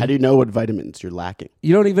C? How do you know what vitamins you're lacking?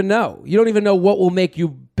 You don't even know. You don't even know what will make you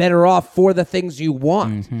better off for the things you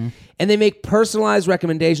want. Mm-hmm. And they make personalized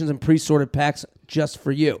recommendations and pre-sorted packs just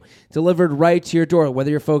for you, delivered right to your door.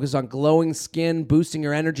 Whether you're focused on glowing skin, boosting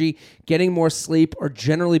your energy, getting more sleep, or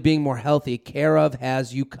generally being more healthy, Care of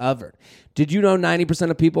has you covered. Did you know 90%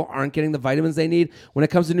 of people aren't getting the vitamins they need? When it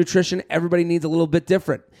comes to nutrition, everybody needs a little bit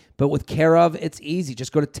different. But with Care of, it's easy.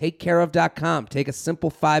 Just go to takecareof.com. Take a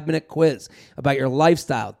simple 5-minute quiz about your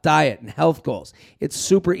lifestyle, diet, and health goals. It's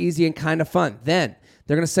super easy and kind of fun. Then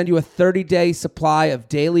they're going to send you a 30-day supply of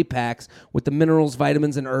daily packs with the minerals,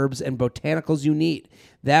 vitamins, and herbs and botanicals you need.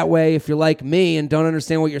 That way, if you're like me and don't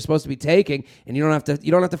understand what you're supposed to be taking, and you don't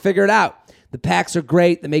have to figure it out. The packs are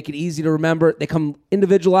great. They make it easy to remember. They come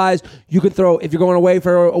individualized. You can throw, if you're going away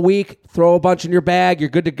for a week, throw a bunch in your bag. You're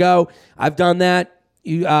good to go. I've done that.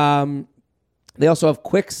 They also have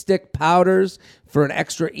quick stick powders for an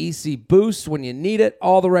extra EC boost when you need it.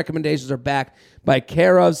 All the recommendations are backed by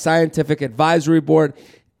Care of's Scientific Advisory Board,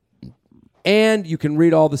 and you can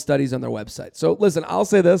read all the studies on their website. So listen, I'll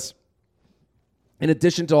say this. In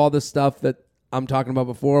addition to all this stuff that I'm talking about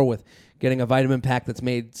before with getting a vitamin pack that's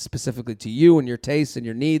made specifically to you and your tastes and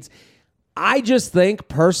your needs, I just think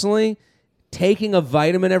personally taking a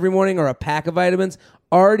vitamin every morning or a pack of vitamins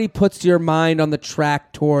already puts your mind on the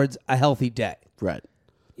track towards a healthy day. Right.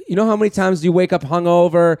 You know how many times do you wake up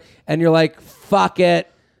hungover and you're like, fuck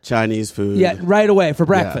it? Chinese food. Yeah, right away for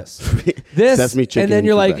breakfast. This, Sesame chicken and then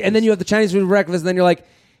you're for like, breakfast. and then you have the Chinese food for breakfast, and then you're like,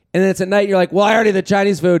 and then it's at night, you're like, well, I already had the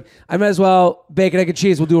Chinese food. I might as well bacon, egg, and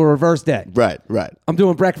cheese. We'll do a reverse day. Right. I'm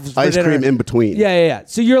doing breakfast for Ice dinner. cream in between. Yeah.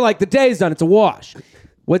 So you're like, the day's done. It's a wash.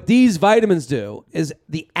 What these vitamins do is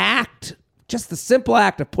the act, just the simple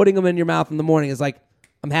act of putting them in your mouth in the morning is like,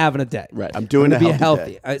 I'm having a day. Right. I'm doing gonna a be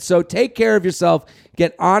healthy day. All right, so take care of yourself.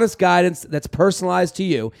 Get honest guidance that's personalized to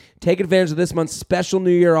you. Take advantage of this month's special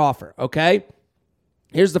New Year offer, okay?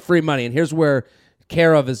 Here's the free money, and here's where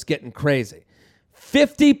Care of is getting crazy.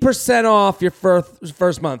 50% off your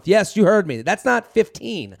first month. Yes, you heard me. That's not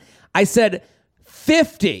 15. I said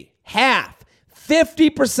 50, half.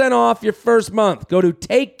 50% off your first month. Go to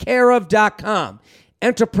takecareof.com.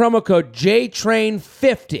 Enter promo code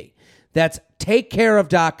JTRAIN50. That's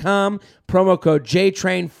takecareof.com. Promo code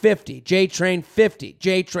JTRAIN50. JTRAIN50.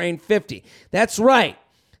 JTRAIN50. That's right.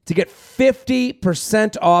 To get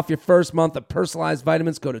 50% off your first month of personalized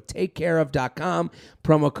vitamins, go to takecareof.com,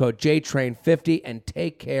 promo code JTRAIN50, and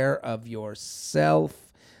take care of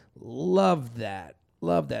yourself. Love that.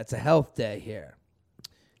 It's a health day here.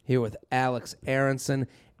 Here with Alex Aronson,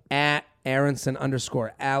 at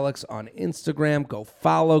Aronson_Alex on Instagram. Go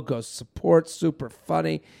follow, go support. Super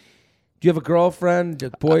funny. Do you have a girlfriend, a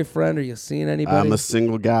boyfriend? Are you seeing anybody? I'm a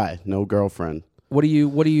single guy, no girlfriend. What are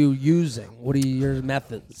you using? What are your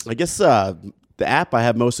methods? I guess the app I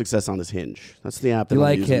have most success on is Hinge. That's the app that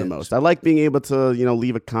I'm using Hinge. the most. I like being able to,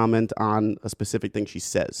 leave a comment on a specific thing she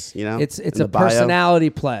says. It's in a the bio. personality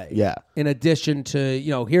play. Yeah. In addition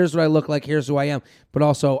to here's what I look like, here's who I am, but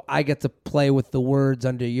also I get to play with the words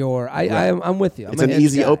under your. I'm with you. It's an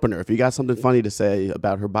easy opener. If you got something funny to say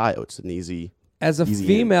about her bio, it's an easy. As a easy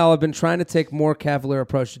female, I've been trying to take more cavalier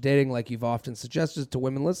approach to dating, like you've often suggested to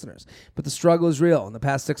women listeners. But the struggle is real. In the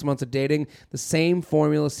past 6 months of dating, the same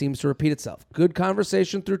formula seems to repeat itself. Good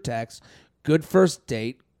conversation through text, good first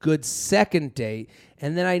date, good second date,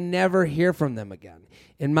 and then I never hear from them again.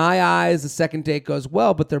 In my eyes, the second date goes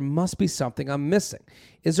well, but there must be something I'm missing.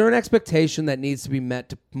 Is there an expectation that needs to be met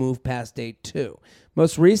to move past date 2?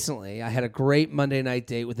 Most recently, I had a great Monday night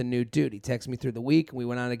date with a new dude. He texted me through the week, and we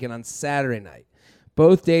went out again on Saturday night.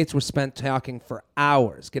 Both dates were spent talking for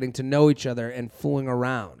hours, getting to know each other and fooling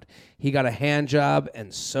around. He got a hand job,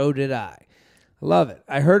 and so did I. Love it.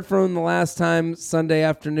 I heard from him the last time Sunday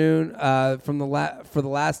afternoon, for the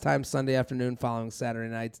last time Sunday afternoon following Saturday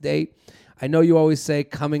night's date. I know you always say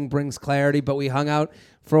coming brings clarity, but we hung out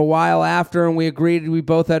for a while after, and we agreed we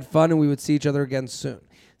both had fun and we would see each other again soon.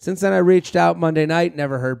 Since then, I reached out Monday night,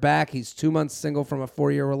 never heard back. He's 2 months single from a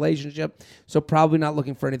 4-year relationship, so probably not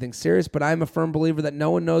looking for anything serious, but I'm a firm believer that no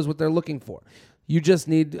one knows what they're looking for. You just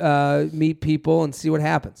need meet people and see what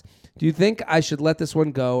happens. Do you think I should let this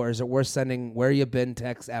one go, or is it worth sending where you been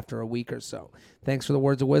text after a week or so? Thanks for the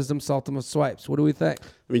words of wisdom, Sultan of Swipes. What do we think?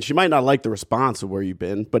 I mean, she might not like the response of where you've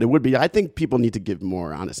been, but it would be. I think people need to give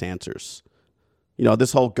more honest answers.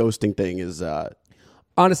 This whole ghosting thing is.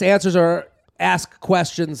 Honest answers are ask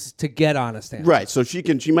questions to get honest answers. Right. So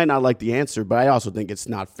she might not like the answer, but I also think it's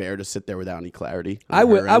not fair to sit there without any clarity.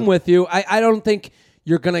 I'm with you. I don't think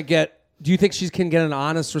you're going to get. Do you think she can get an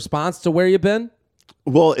honest response to where you've been?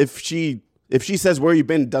 Well, if she says where you've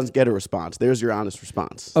been, doesn't get a response, there's your honest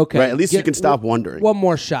response. Okay. Right? At least you can stop wondering. One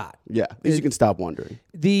more shot. Yeah. At least you can stop wondering.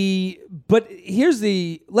 But here's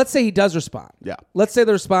the. Let's say he does respond. Yeah. Let's say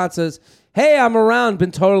the response is, "Hey, I'm around.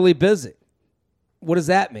 Been totally busy." What does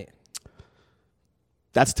that mean?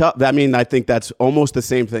 That's tough. I mean, I think that's almost the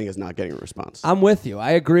same thing as not getting a response. I'm with you.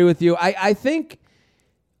 I agree with you. I think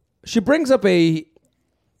she brings up a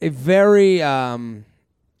very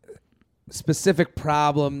specific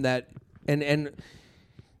problem that and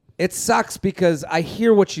it sucks because I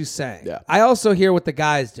hear what she's saying. Yeah. I also hear what the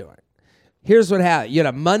guy's doing. Here's what happened. You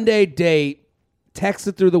had a Monday date,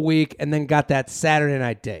 texted through the week, and then got that Saturday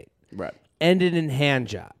night date. Right. Ended in hand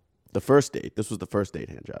job. The first date. This was the first date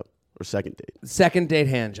hand job. Or second date. Second date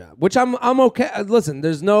hand job, which I'm okay. Listen,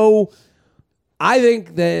 there's no. I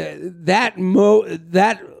think that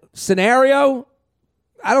scenario,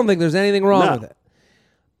 I don't think there's anything wrong with it.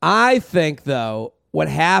 I think though, what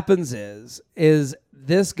happens is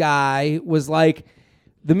this guy was like,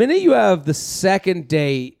 the minute you have the second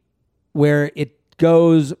date where it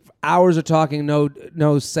goes hours of talking,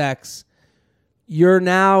 no sex, you're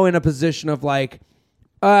now in a position of like,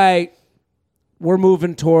 all right, we're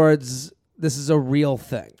moving towards this is a real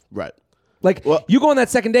thing. Right. Like, you go on that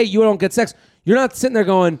second date, you don't get sex. You're not sitting there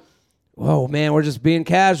going, whoa, man, we're just being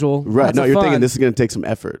casual. Right. No, you're thinking this is going to take some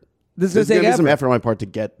effort. This is going to take some effort on my part to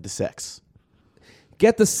get the sex.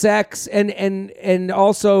 get the sex, and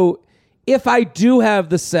also if I do have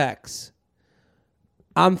the sex,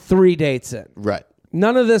 I'm 3 dates in. Right.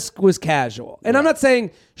 None of this was casual. And I'm not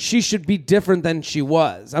saying she should be different than she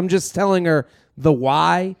was. I'm just telling her the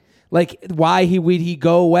why. Like, why would he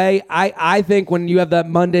go away? I think when you have that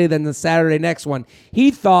Monday, then the Saturday next one, he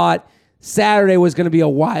thought Saturday was going to be a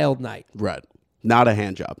wild night. Right. Not a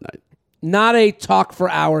hand job night. Not a talk for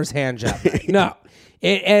hours hand job night. No.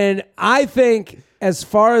 And I think as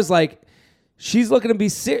far as like, she's looking to be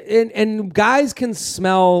serious, and guys can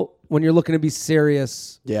smell when you're looking to be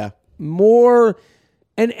serious. Yeah. More,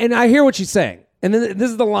 and I hear what she's saying. And then this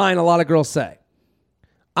is the line a lot of girls say.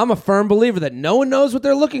 I'm a firm believer that no one knows what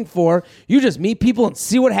they're looking for. You just meet people and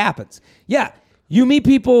see what happens. Yeah, you meet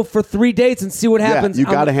people for 3 dates and see what happens. Yeah,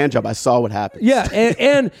 you got a hand job. I saw what happened. Yeah,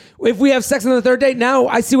 and if we have sex on the 3rd date, now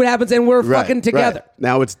I see what happens and we're fucking together. Right.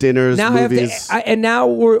 Now it's dinners, now movies. and now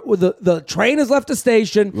the train has left the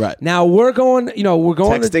station. Right. Now we're going, we're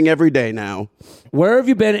going texting every day now. Where have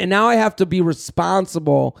you been? And now I have to be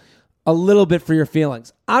responsible a little bit for your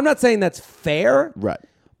feelings. I'm not saying that's fair. Right.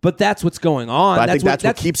 But that's what's going on. But I think that's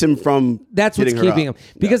what keeps him from. That's what's keeping him.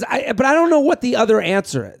 Because but I don't know what the other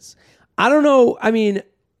answer is. I don't know. I mean,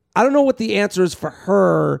 I don't know what the answer is for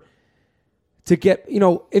her to get.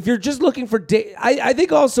 If you're just looking for date, I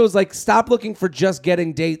think also is like stop looking for just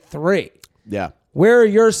getting date 3. Yeah. Where are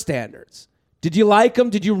your standards? Did you like him?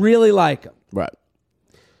 Did you really like him? Right.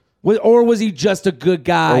 Or was he just a good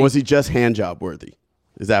guy? Or was he just hand job worthy?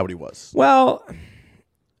 Is that what he was? Well,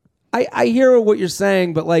 I hear what you're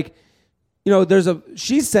saying, but like,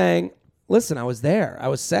 she's saying, listen, I was there. I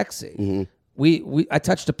was sexy. Mm-hmm. I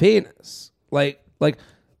touched a penis. We're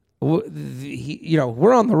on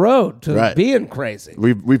the road to being crazy.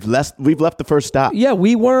 We've left the first stop. Yeah,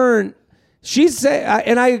 we weren't. She's saying,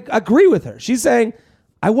 and I agree with her. She's saying,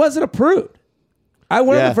 I wasn't a prude. I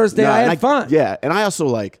went on the first day. I had fun. Yeah, and I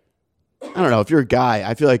also I don't know, if you're a guy,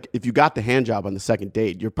 I feel like if you got the hand job on the second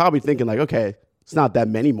date, you're probably thinking like, okay, it's not that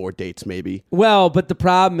many more dates maybe. Well, but the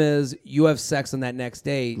problem is you have sex on that next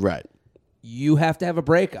date. Right. You have to have a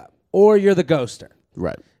breakup or you're the ghoster.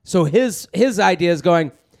 Right. So his idea is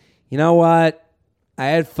going, you know what? I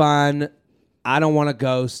had fun. I don't want to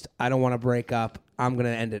ghost. I don't want to break up. I'm going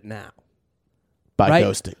to end it now. By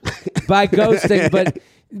ghosting. By ghosting,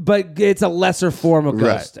 but it's a lesser form of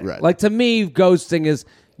ghosting. Right. Like to me, ghosting is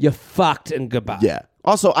you fucked and goodbye. Yeah.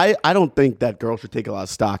 Also, I don't think that girls should take a lot of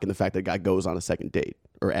stock in the fact that a guy goes on a second date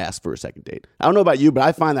or asks for a second date. I don't know about you, but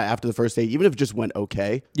I find that after the first date, even if it just went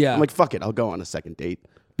okay, I'm like, fuck it, I'll go on a second date.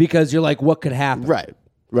 Because you're like, what could happen? Right.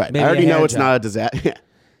 Maybe I already know it's job. not a disaster.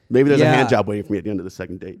 Maybe there's a hand job waiting for me at the end of the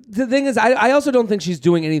second date. The thing is, I also don't think she's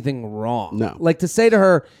doing anything wrong. No. Like to say to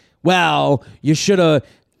her, well, you should have.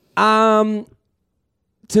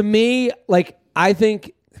 To me, like, I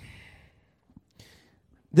think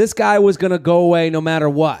this guy was going to go away no matter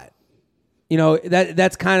what.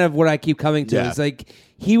 That's kind of what I keep coming to. Yeah. It's like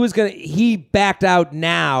he backed out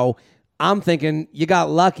now. I'm thinking you got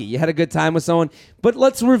lucky. You had a good time with someone. But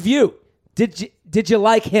let's review. Did you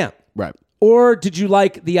like him? Right. Or did you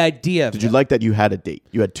like the idea of Did you like that you had a date?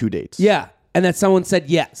 You had 2 dates. Yeah. And that someone said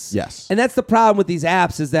yes. Yes. And that's the problem with these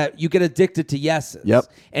apps is that you get addicted to yeses. Yep.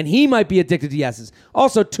 And he might be addicted to yeses.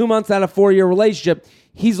 Also, 2 months out of 4-year relationship,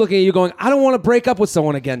 he's looking at you going, I don't want to break up with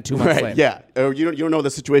someone again 2 months later. Yeah. You don't know the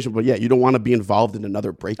situation, but yeah, you don't want to be involved in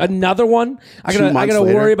another breakup. Another one? I gotta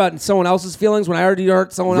worry about someone else's feelings when I already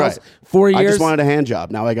hurt someone else 4 years. I just wanted a hand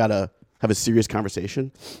job. Now I gotta have a serious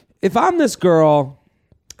conversation. If I'm this girl,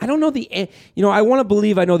 I don't know I want to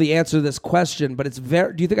believe I know the answer to this question, but it's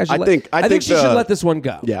very. Do you think I should? I think she should let this one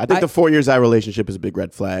go. Yeah, I think the 4 years out relationship is a big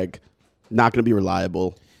red flag. Not going to be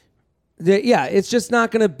reliable. It's just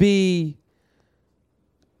not going to be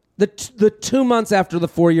the 2 months after the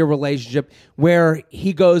 4-year relationship where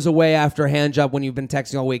he goes away after a hand job when you've been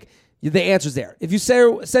texting all week. The answer's there. If you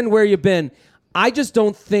send where you've been, I just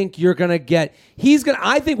don't think you're going to get.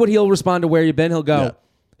 I think what he'll respond to where you've been. He'll go.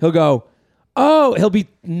 Oh, he'll be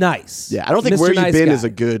nice. Yeah, I don't think Mr. where you've Nice been Guy. is a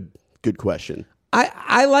good question.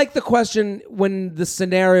 I like the question when the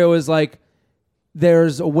scenario is like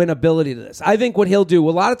there's a winnability to this. I think what he'll do,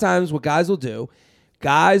 a lot of times what guys will do,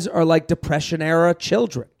 guys are like Depression era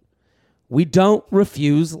children. We don't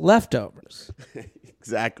refuse leftovers.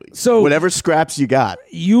 Exactly. So whatever scraps you got,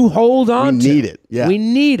 you hold on to. We need it. Yeah. We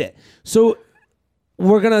need it. So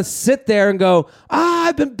we're going to sit there and go,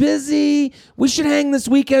 I've been busy. We should hang this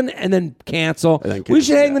weekend and then cancel. We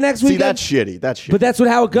should hang the next weekend. See, that's shitty. But that's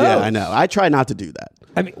how it goes. Yeah, I know. I try not to do that.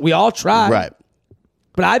 I mean, we all try. Right.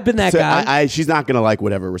 But I've been that guy. She's not going to like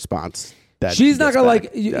whatever response that she's not going to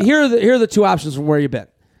like. Yeah. Here are the 2 options from where you've been.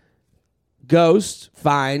 ghost,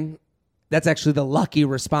 fine. That's actually the lucky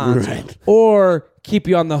response. Right. Or keep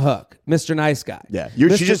you on the hook, Mr. Nice Guy. Yeah,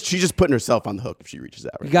 Mr. she's just putting herself on the hook if she reaches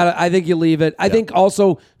out. Right? You gotta. I think you leave it. I think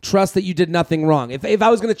also trust that you did nothing wrong. If I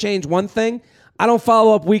was going to change one thing, I don't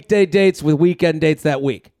follow up weekday dates with weekend dates that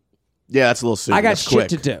week. Yeah, that's a little soon. I got That's shit quick.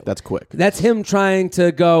 to do. That's quick. That's him trying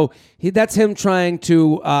to go. That's him trying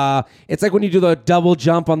to. It's like when you do the double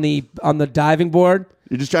jump on the diving board,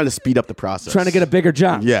 You're just trying to speed up the process. trying to get a bigger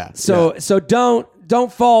jump. Yeah, So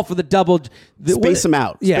don't fall for the double. Space them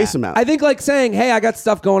out. Yeah. Space them out. I think like saying, hey, I got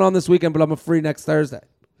stuff going on this weekend, but I'm free next Thursday.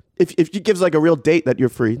 If you gives like a real date that you're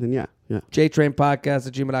free, then yeah.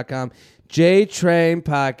 JTrainPodcast@gmail.com.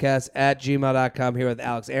 JTrainPodcast@gmail.com. Here with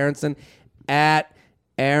Alex Aronson at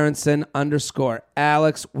Aronson_.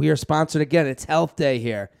 Alex, we are sponsored again. It's Health Day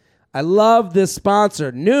here. I love this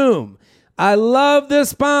sponsor, Noom. I love this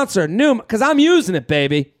sponsor, Noom, because I'm using it,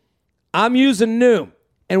 baby. I'm using Noom.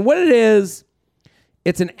 And what it is,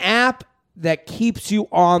 it's an app that keeps you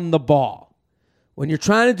on the ball. When you're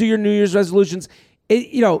trying to do your New Year's resolutions,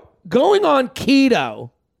 going on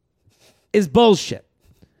keto is bullshit.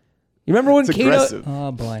 You remember when It's keto... aggressive.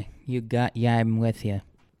 Oh boy, I'm with you.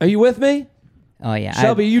 Are you with me? Oh yeah,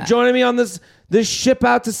 Shelby, you joining me on this ship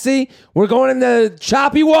out to sea? We're going in the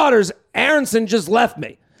choppy waters. Aronson just left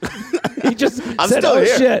me. He just I'm said, still oh,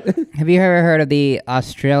 here." shit. Have you ever heard of the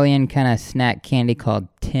Australian kind of snack candy called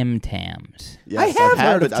Tim Tams? Yes, I have I've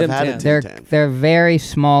had heard of it. Tim I've had Tam. a They're Tim Tam. they're very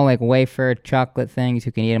small, like wafer chocolate things.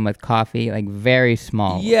 You can eat them with coffee, like very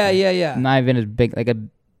small. Yeah. Not even as big, like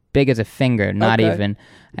big as a finger. Not Okay. even.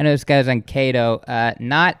 I know this guy's on keto.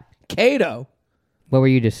 Not. Keto. What were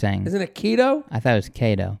you just saying? Isn't it keto? I thought it was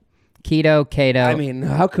keto. Keto. I mean,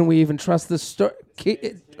 how can we even trust this story?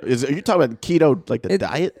 Are you talking about keto, like the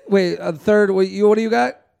diet? Wait, a third. What do you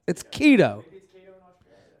got? It's keto.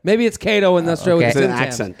 Maybe it's keto in Australia. okay. It's with an Tim Tam.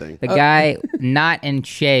 accent thing. the guy not in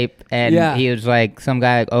shape, and Yeah. he was like, some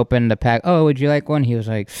guy like, opened the pack. Oh, would you like one? He was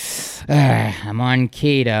like, I'm on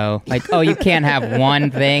keto. Like, oh, you can't have one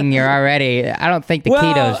thing. You're already. I don't think the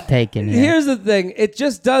keto's taken. Here. Here's the thing. It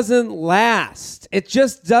just doesn't last. It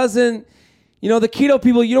just doesn't. The keto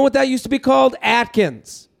people, you know what that used to be called?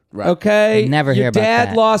 Atkins. Right. Okay? Never Your hear about dad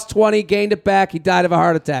that. lost 20, gained it back. He died of a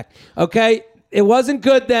heart attack. Okay? It wasn't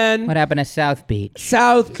good then. What happened to South Beach?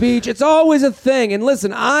 South Beach. It's always a thing. And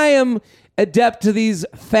listen, I am adept to these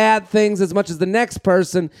fad things as much as the next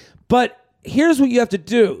person. But here's what you have to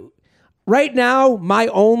do. Right now, my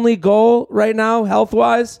only goal right now,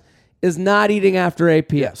 health-wise, is not eating after 8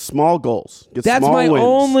 p.m. Small goals. Get That's small my wins.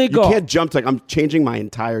 only goal. You can't jump to like, I'm changing my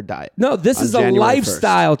entire diet. No, this on is a January 1st.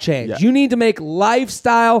 lifestyle change. Yeah. You need to make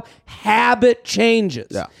lifestyle habit changes.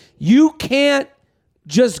 Yeah. You can't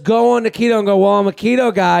just go on to keto and go, well, I'm a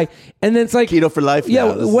keto guy. And then it's like... Keto for life Yeah,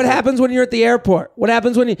 now. This what is it. happens when you're at the airport? What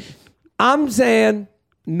happens when you... I'm saying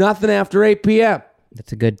nothing after 8 p.m.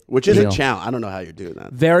 That's a good. Which is deal. a challenge. I don't know how you're doing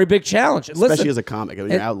that. Very big challenge. Especially Listen, as a comic. I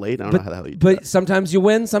mean, you're out late. I don't know how the hell you do but that. sometimes you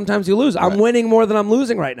win, sometimes you lose. I'm Right. winning more than I'm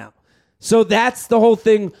losing right now. So that's the whole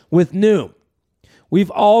thing with Noom. We've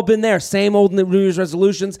all been there. Same old New Year's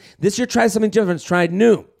resolutions. This year, try something different. Try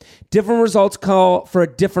Noom. Different results call for a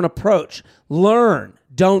different approach. Learn.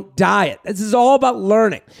 Don't diet. This is all about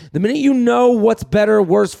learning. The minute you know what's better or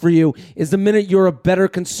worse for you is the minute you're a better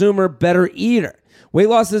consumer, better eater. Weight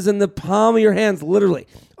loss is in the palm of your hands, literally.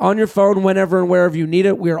 On your phone, whenever and wherever you need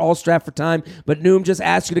it. We are all strapped for time. But Noom just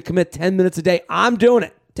asks you to commit 10 minutes a day. I'm doing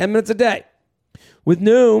it. 10 minutes a day. With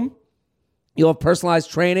Noom, you'll have personalized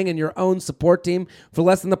training and your own support team for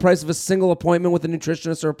less than the price of a single appointment with a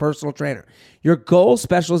nutritionist or a personal trainer. Your goal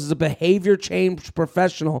specialist is a behavior change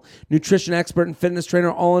professional, nutrition expert, and fitness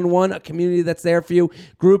trainer all in one, a community that's there for you,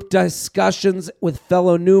 group discussions with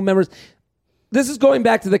fellow Noom members. This is going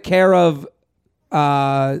back to the Care of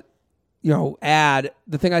ad,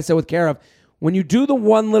 the thing I said with Care of. When you do the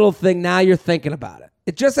one little thing, now you're thinking about it.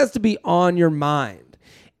 It just has to be on your mind.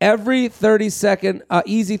 Every 30-second,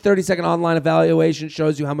 easy 30-second online evaluation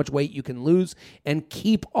shows you how much weight you can lose and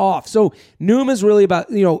keep off. So Noom is really about,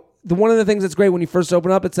 one of the things that's great when you first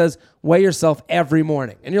open up, it says, weigh yourself every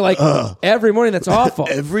morning. And you're like, every morning? That's awful.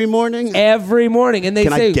 Every morning? Every morning. And they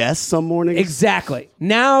Can say... I guess some mornings? Exactly.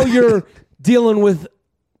 Now you're dealing with,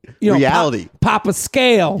 reality. Pop a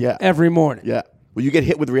scale every morning. Yeah. Well, you get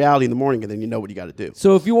hit with reality in the morning, and then you know what you got to do.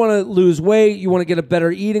 So if you want to lose weight, you want to get a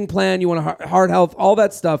better eating plan, you want heart health, all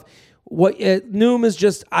that stuff. What Noom is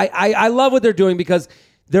just, I love what they're doing because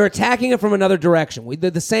they're attacking it from another direction.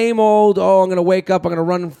 They're the same old, I'm going to wake up, I'm going to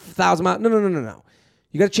run 1,000 miles. No.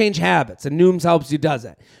 You got to change habits, and Noom helps you does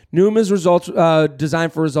that. Noom is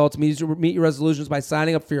designed for results. Meet your resolutions by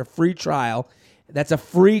signing up for your free trial. That's a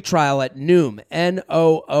free trial at Noom,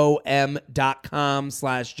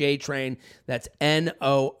 NOOM.com/JTrain. That's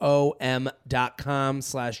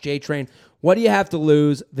NOOM.com/JTrain. What do you have to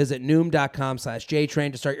lose? Visit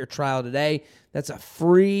Noom.com/JTrain to start your trial today. That's a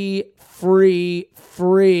free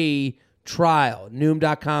trial.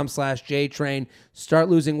 Noom.com/JTrain. Start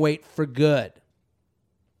losing weight for good.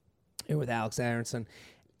 Here with Alex Aronson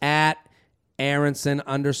at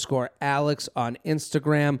Aronson_Alex on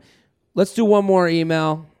Instagram. Let's do one more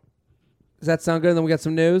email. Does that sound good? And then we got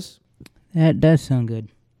some news. That does sound good.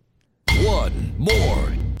 One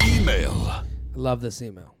more email. I love this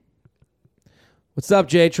email. What's up,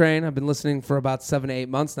 J Train? I've been listening for about 7 to 8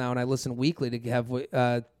 months now, and I listen weekly to have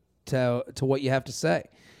to what you have to say.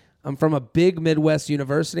 I'm from a big Midwest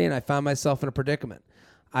university, and I found myself in a predicament.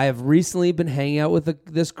 I have recently been hanging out with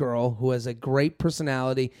this girl who has a great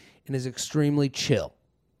personality and is extremely chill.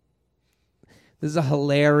 This is a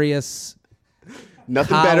hilarious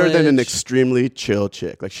Nothing better than an college- extremely chill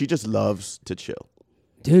chick. Like, she just loves to chill.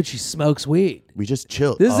 Dude, she smokes weed. We just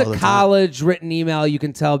chill. This is all a the time. college written email, you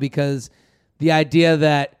can tell, because the idea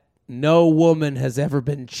that no woman has ever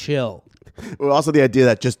been chill. Well, also the idea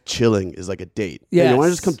that just chilling is like a date. Yeah, Yes. you want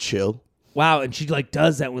to just come chill? Wow, and she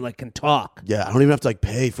does that when we can talk. Yeah, I don't even have to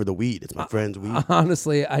pay for the weed. It's my friend's weed.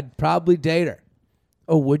 Honestly, I'd probably date her.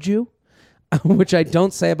 Oh, would you? Which I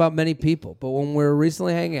don't say about many people. But when we were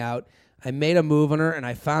recently hanging out, I made a move on her, and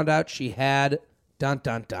I found out she had,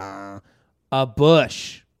 a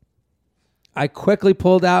bush. I quickly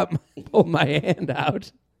pulled my hand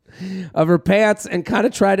out of her pants and kind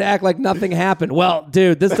of tried to act like nothing happened. Well,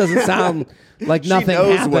 dude, this doesn't sound like nothing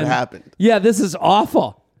knows happened. what happened. Yeah, this is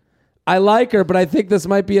awful. I like her, but I think this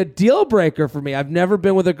might be a deal breaker for me. I've never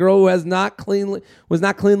been with a girl who was not cleanly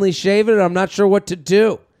shaven, and I'm not sure what to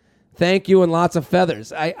do. Thank you, and lots of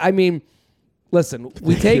feathers. I mean, listen,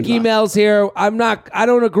 we take emails here. I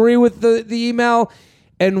don't agree with the email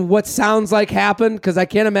and what sounds like happened, because I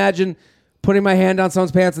can't imagine putting my hand on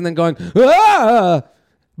someone's pants and then going,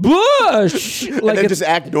 bush! And then just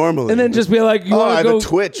act normally. And then just be like, you I want have to go a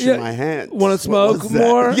twitch in my hand. Want to smoke What was that?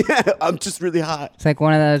 more? Yeah, I'm just really hot. It's like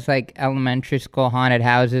one of those elementary school haunted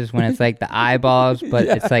houses when it's the eyeballs, but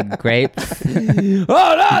it's like grapes. Oh, no!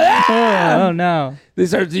 Yeah! Oh no! They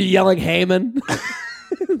start yelling Heyman.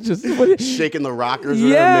 Just Shaking the rockers or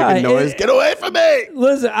Yeah, making noise. Get away from me!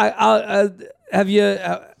 listen. I'll have you.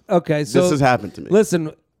 Okay, so This has happened to me.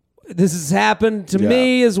 Listen, this has happened to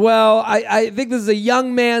me as well. I think this is a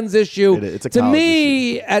young man's issue. It's a to college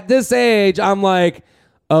me, at this age, I'm like,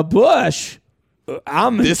 a bush.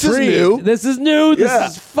 I'm This is intrigued. new. This is new. This Yeah.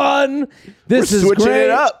 is fun. This We're is switching great. it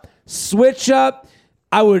up. Switch up.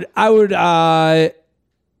 I would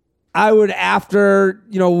after,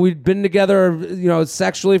 we'd been together,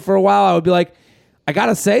 sexually for a while, I would be like, I got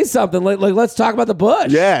to say something. Like, let's talk about the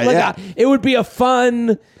bush. Yeah, yeah. It would be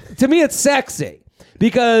to me, it's sexy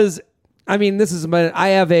because, I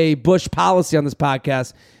have a bush policy on this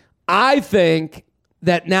podcast. I think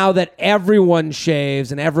that now that everyone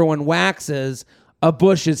shaves and everyone waxes, a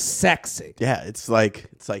bush is sexy. Yeah, it's like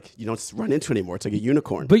you don't run into it anymore. It's like a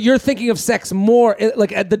unicorn. But you're thinking of sex more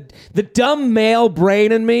the dumb male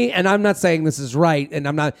brain in me, and I'm not saying this is right, and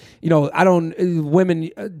I'm not, women,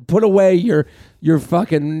 put away your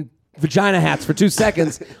fucking vagina hats for 2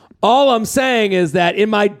 seconds. All I'm saying is that in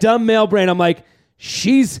my dumb male brain, I'm like,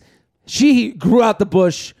 she grew out the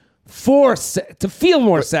bush to feel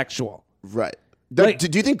more sexual. Right. Like-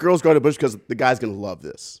 Do you think girls grow out a bush because the guy's going to love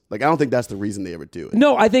this? I don't think that's the reason they ever do it.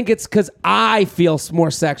 No, I think it's because I feel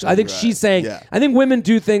more sexual. I think she's saying, I think women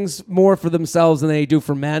do things more for themselves than they do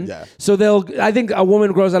for men. Yeah. So I think a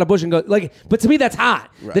woman grows out a bush and goes, but to me that's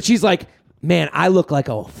hot. Right. That she's like, man, I look like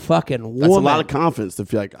a fucking woman. That's a lot of confidence to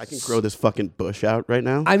feel like I can grow this fucking bush out right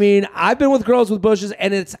now. I've been with girls with bushes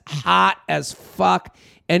and it's hot as fuck.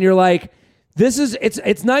 And you're like,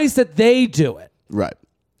 it's nice that they do it. Right.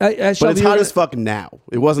 But But it's hot as fuck now.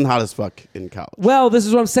 It wasn't hot as fuck in college. Well, this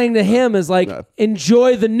is what I'm saying to him is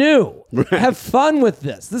enjoy the new. Have fun with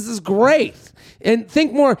this. This is great. And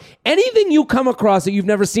think more. Anything you come across that you've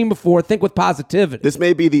never seen before, think with positivity. This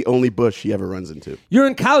may be the only bush he ever runs into. You're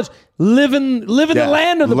in college. Live in the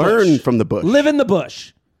land of the bush. Learn from the bush. Live in the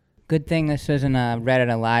bush. Good thing this isn't a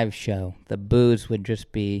Reddit Alive show. The booze would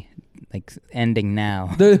just be ending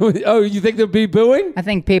now. You think they'll be booing? I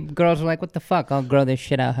think girls are like, what the fuck? I'll grow this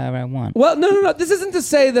shit out however I want. Well, no. This isn't to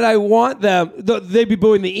say that I want them. They'd be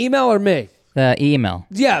booing the email or me. The email.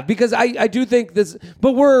 Yeah, because I do think this,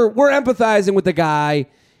 but we're empathizing with the guy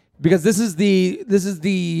because this is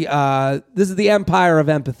the empire of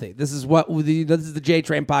empathy. This is what this is the J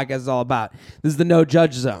Train podcast is all about. This is the no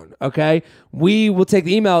judge zone. Okay, we will take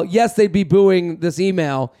the email. Yes, they'd be booing this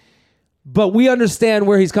email, but we understand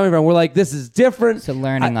where he's coming from. We're like, this is different. It's a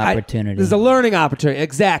learning opportunity. This is a learning opportunity.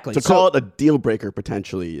 Exactly. To call it a deal breaker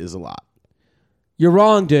potentially is a lot. You're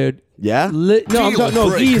wrong, dude. Yeah? No,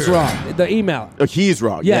 he's wrong. The email. Oh, he's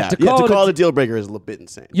wrong. Yeah, Yeah. to To call call it it a deal breaker is a little bit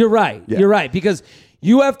insane. You're right. Yeah. You're right. Because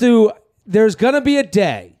you have to, there's going to be a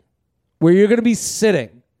day where you're going to be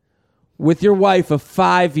sitting with your wife of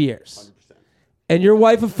 5 years. 100%. And your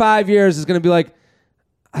wife of 5 years is going to be like,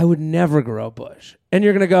 I would never grow a bush. And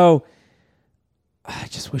you're going to go, I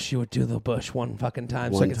just wish you would do the bush one fucking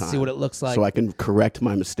time so I can see what it looks like. So I can correct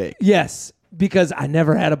my mistake. Yes, because I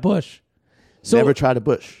never had a bush. So Never tried a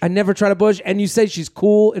bush. I never tried a bush. And you say she's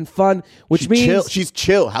cool and fun, which means she's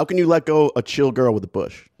chill. How can you let go a chill girl with a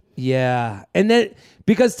bush? Yeah. And then,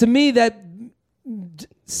 because to me, that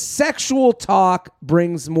sexual talk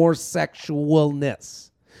brings more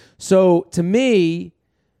sexualness. So to me,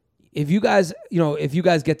 if you guys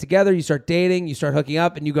get together, you start dating, you start hooking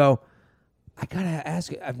up, and you go, I gotta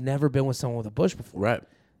ask you, I've never been with someone with a bush before. Right.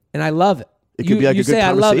 And I love it. It could be like a good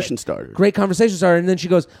conversation starter. Great conversation starter. And then she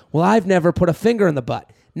goes, well, I've never put a finger in the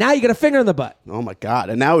butt. Now you get a finger in the butt. Oh my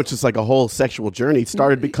God. And now it's just like a whole sexual journey. It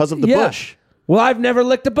started because of the bush. Well, I've never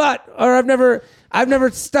licked a butt, or I've never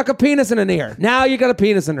stuck a penis in an ear. Now you got a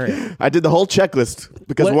penis in her ear. I did the whole checklist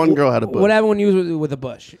because one girl had a bush. What happened when you was with a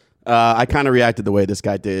bush? I kind of reacted the way this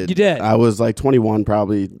guy did. You did? I was like 21,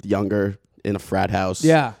 probably younger, in a frat house.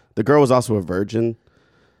 Yeah. The girl was also a virgin,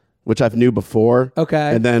 which I've knew before.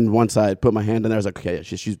 Okay. And then once I put my hand in there, I was like, okay, yeah,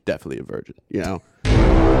 she's definitely a virgin, you know?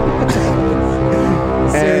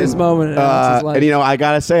 Serious moment in Alex's life. And, you know, I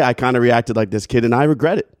got to say, I kind of reacted like this kid, and I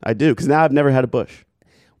regret it. I do, because now I've never had a bush.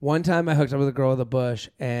 One time I hooked up with a girl with a bush,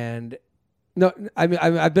 and no, I mean,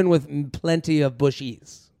 I've been with plenty of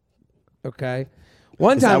bushies. Okay.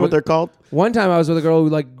 Is that what they're called? One time I was with a girl who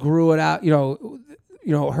like grew it out,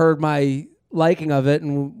 heard my liking of it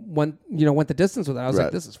and went the distance with it. I was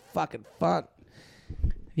like, this is fucking fun.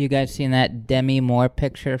 Have you guys seen that Demi Moore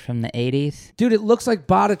picture from the 80s? Dude, it looks like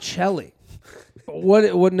Botticelli. What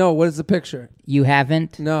is the picture? You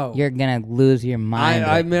haven't? No. You're going to lose your mind.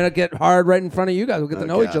 I'm going to get hard right in front of you guys. We'll get to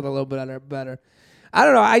know each other a little bit better. I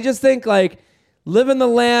don't know. I just think like live in the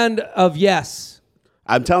land of yes.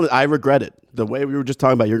 I'm telling you, I regret it. The way we were just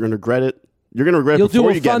talking about, you're going to regret it. You're going to regret it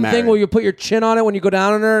before you get married. You'll do a fun thing where you put your chin on it when you go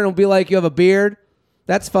down on her, and it'll be like you have a beard.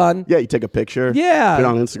 That's fun. Yeah, you take a picture. Yeah. Put it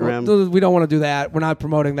on Instagram. Well, we don't want to do that. We're not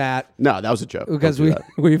promoting that. No, that was a joke. Because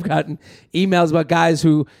we've gotten emails about guys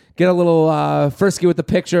who get a little frisky with the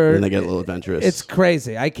picture. And they get a little adventurous. It's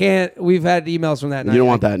crazy. We've had emails from that. You don't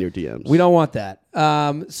want that in your DMs. We don't want that.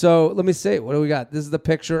 So let me see. What do we got? This is the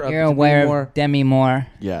picture of You're aware of Demi Moore.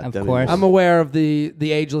 Yeah, of Demi course. Moore. I'm aware of the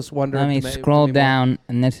ageless wonder. Let me scroll down,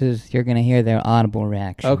 and you're going to hear their audible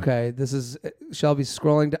reaction. Okay, this is Shelby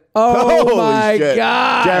scrolling down. Oh Holy my shit.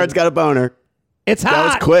 God. Jared's got a boner. It's hot. That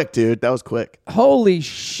was quick, dude. That was quick. Holy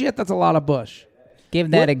shit, that's a lot of bush. Give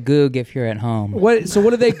that a goog if you're at home. So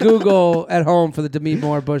what do they Google at home for the Demi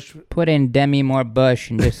Moore bush? Put in Demi Moore bush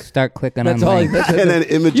and just start clicking on That's all. links. And then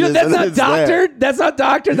images. That's and then not it's there. doctored. That's not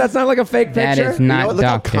doctored. That's not like a fake That picture. is not Look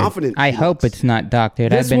how doctored. confident I she hope looks. it's not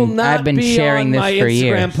doctored. This will not I've been be sharing on this my for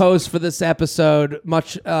Instagram years. post for this episode,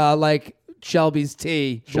 much like Shelby's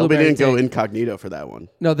tea. Shelby blueberry didn't go tea. incognito for that one.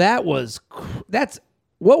 No,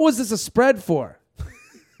 what was this a spread for?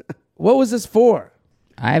 What was this for?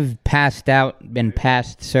 I've been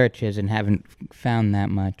past searches and haven't found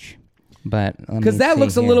that much. But because that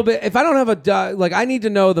looks a little bit. If I don't have I need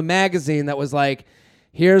to know the magazine that was like,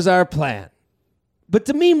 here's our plan. But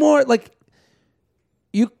to me, more like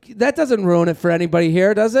that doesn't ruin it for anybody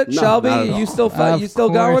here, does it? No, Shelby, not at all. you still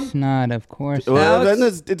going? Of course not. Well, Alex? then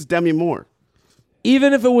it's Demi Moore.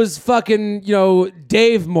 Even if it was fucking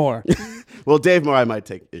Dave Moore. Well, Dave Moore, I might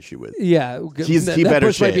take issue with. Yeah, He that better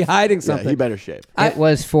bush shave. might be hiding something. Yeah, he better shave. It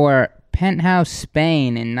was for Penthouse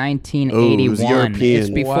Spain in 1981. Ooh, it was European. It's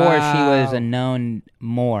before she was a known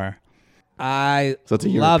Moore. I So it's a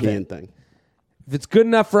love European it. thing. If it's good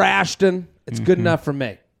enough for Ashton, it's good enough for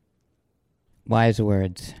me. Wise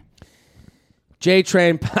words.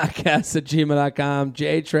 JTrainPodcast@gmail.com.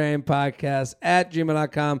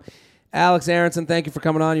 JTrainPodcast@gmail.com. Alex Aronson, thank you for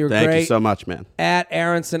coming on. You were great. Thank you so much, man.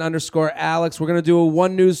 @Aronson_Alex. We're going to do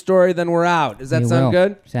one news story, then we're out. Does that sound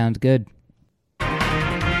good? Sounds good.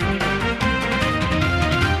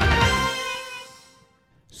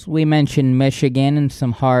 So we mentioned Michigan and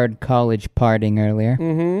some hard college partying earlier.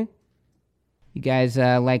 Mm-hmm. You guys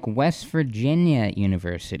like West Virginia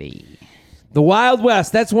University? The Wild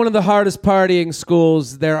West, that's one of the hardest partying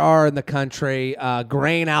schools there are in the country.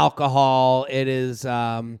 Grain alcohol, it is,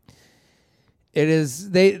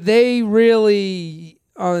 they really,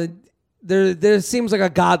 there seems like a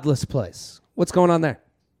godless place. What's going on there?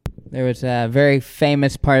 There was a very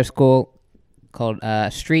famous part of school called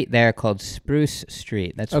street there called Spruce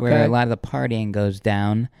Street. That's where a lot of the partying goes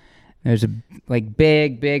down. There's a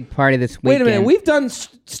big party this weekend. Wait a minute, we've done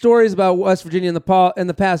stories about West Virginia in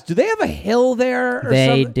the past. Do they have a hill there? Or they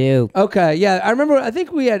something? do. Okay, yeah, I remember. I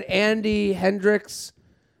think we had Andy Hendricks,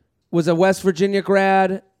 was a West Virginia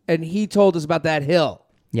grad, and he told us about that hill.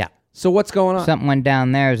 Yeah. So what's going on? Something went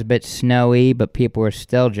down there. It was a bit snowy, but people were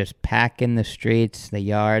still just packing the streets, the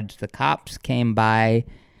yards. The cops came by,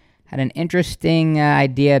 had an interesting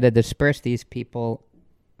idea to disperse these people.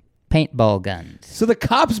 Paintball guns. So the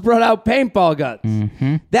cops brought out paintball guns.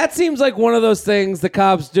 Mm-hmm. That seems like one of those things the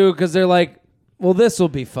cops do because they're like, well, this will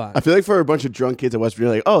be fun. I feel like for a bunch of drunk kids at West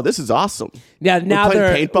Virginia, like, oh, this is awesome. Yeah, now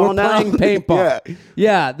playing paintball now? playing paintball.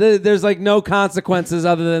 Yeah, there's like no consequences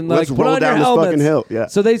other than like Let's put roll on down your this helmets. fucking hill. Yeah.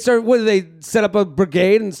 So they start. What do they set up a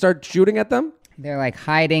brigade and start shooting at them? They're like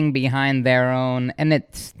hiding behind their own, and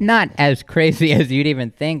it's not as crazy as you'd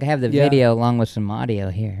even think. I have the video along with some audio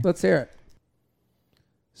here. Let's hear it.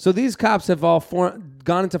 So these cops have all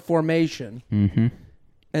gone into formation,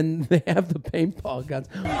 and they have the paintball guns.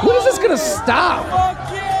 When is this going to stop?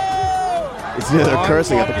 It's they're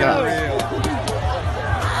cursing at the cops.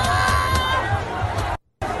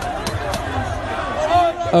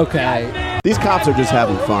 Okay. These cops are just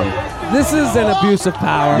having fun. This is an abuse of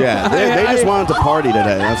power. Yeah, they just wanted to party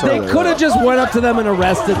today. That's They could have just went up to them and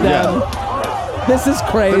arrested them. Yeah. This is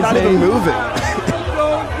crazy. They're not even moving.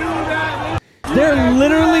 They're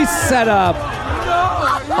literally set up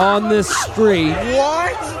on this street.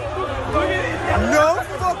 What? No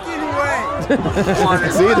fucking way.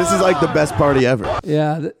 See, this is like the best party ever.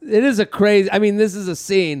 Yeah, it is a crazy. I mean, this is a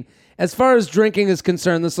scene. As far as drinking is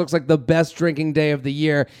concerned, this looks like the best drinking day of the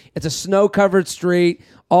year. It's a snow-covered street.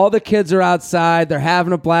 All the kids are outside. They're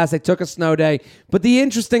having a blast. They took a snow day. But the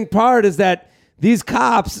interesting part is that these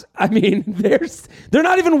cops, I mean, they're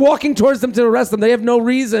not even walking towards them to arrest them. They have no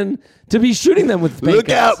reason to be shooting them with paint Look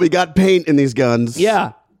guns. out, we got paint in these guns.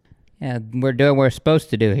 Yeah. Yeah, we're doing what we're supposed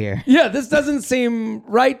to do here. Yeah, this doesn't seem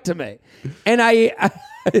right to me. And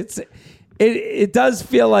it does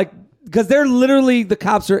feel like, because they're literally, the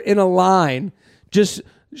cops are in a line just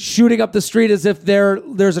shooting up the street as if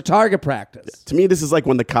there's a target practice. To me, this is like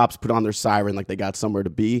when the cops put on their siren like they got somewhere to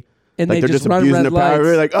be. And like they they're just run abusing red their power. lights.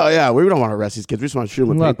 We're like, oh yeah, we don't want to arrest these kids. We just want to shoot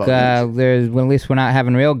them with Look, paintball guns. well, at least we're not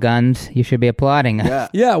having real guns. You should be applauding us. Yeah.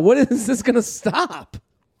 Yeah, what is this going to stop?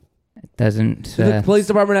 It doesn't. Did the police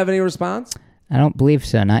department have any response? I don't believe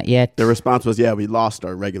so. Not yet. Their response was, yeah, we lost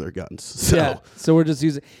our regular guns. So Yeah, so we're just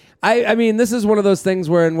using. I mean, this is one of those things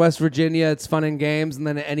where in West Virginia it's fun and games, and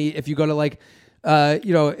then if you go to like,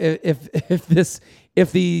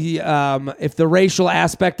 if the racial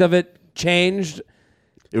aspect of it changed,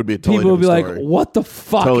 it would be a totally people would be different like, story. "What the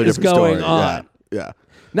fuck Totally is different going story. on?" Yeah.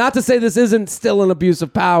 Not to say this isn't still an abuse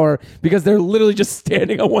of power, because they're literally just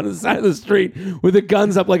standing on one side of the street with the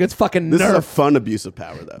guns up like it's fucking This is a Nerf. fun abuse of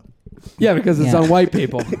power, though. Yeah, because it's Yeah. on white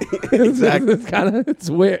people. Exactly. It's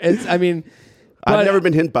weird. But- I've never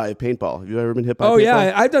been hit by a paintball. Have you ever been hit by a Oh paintball?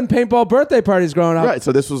 yeah, I've done paintball birthday parties growing up. Right,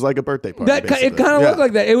 so this was like a birthday party. It basically. kind of Yeah. looked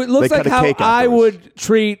like that. It looks They like cut a how cake I afterwards. would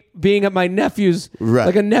treat being at my nephew's, Right.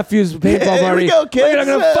 like a nephew's paintball Here party. we go, Look at, I'm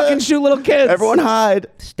gonna kids. fucking shoot little kids. Everyone hide.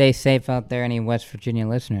 Stay safe out there, any West Virginia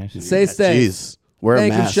listeners. Stay safe. Jeez. Wear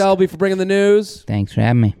Thank a you, mask. Shelby, for bringing the news. Thanks for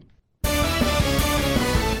having me.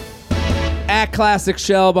 At Classic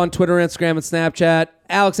Shelb on Twitter, Instagram, and Snapchat.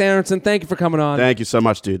 Alex Aronson, thank you for coming on. Thank you so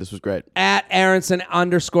much, dude. This was great. At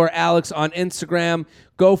Aronson_Alex on Instagram.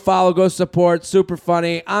 Go follow, go support. Super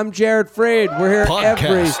funny. I'm Jared Freed. We're here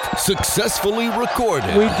Podcast successfully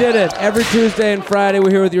recorded. We did it. Every Tuesday and Friday,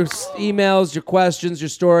 we're here with your emails, your questions, your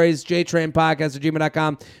stories.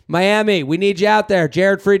 JTrainPodcast@gmail.com. Miami, we need you out there.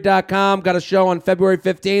 JaredFreed.com. Got a show on February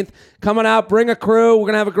 15th. Coming out. Bring a crew. We're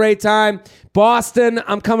going to have a great time. Boston,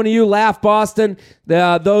 I'm coming to you. Laugh Boston.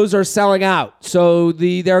 Those are selling out. So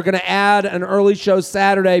they're going to add an early show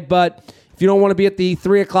Saturday, but if you don't want to be at the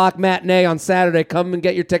 3 o'clock matinee on Saturday, come and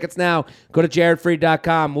get your tickets now. Go to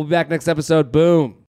jaredfreed.com. We'll be back next episode. Boom.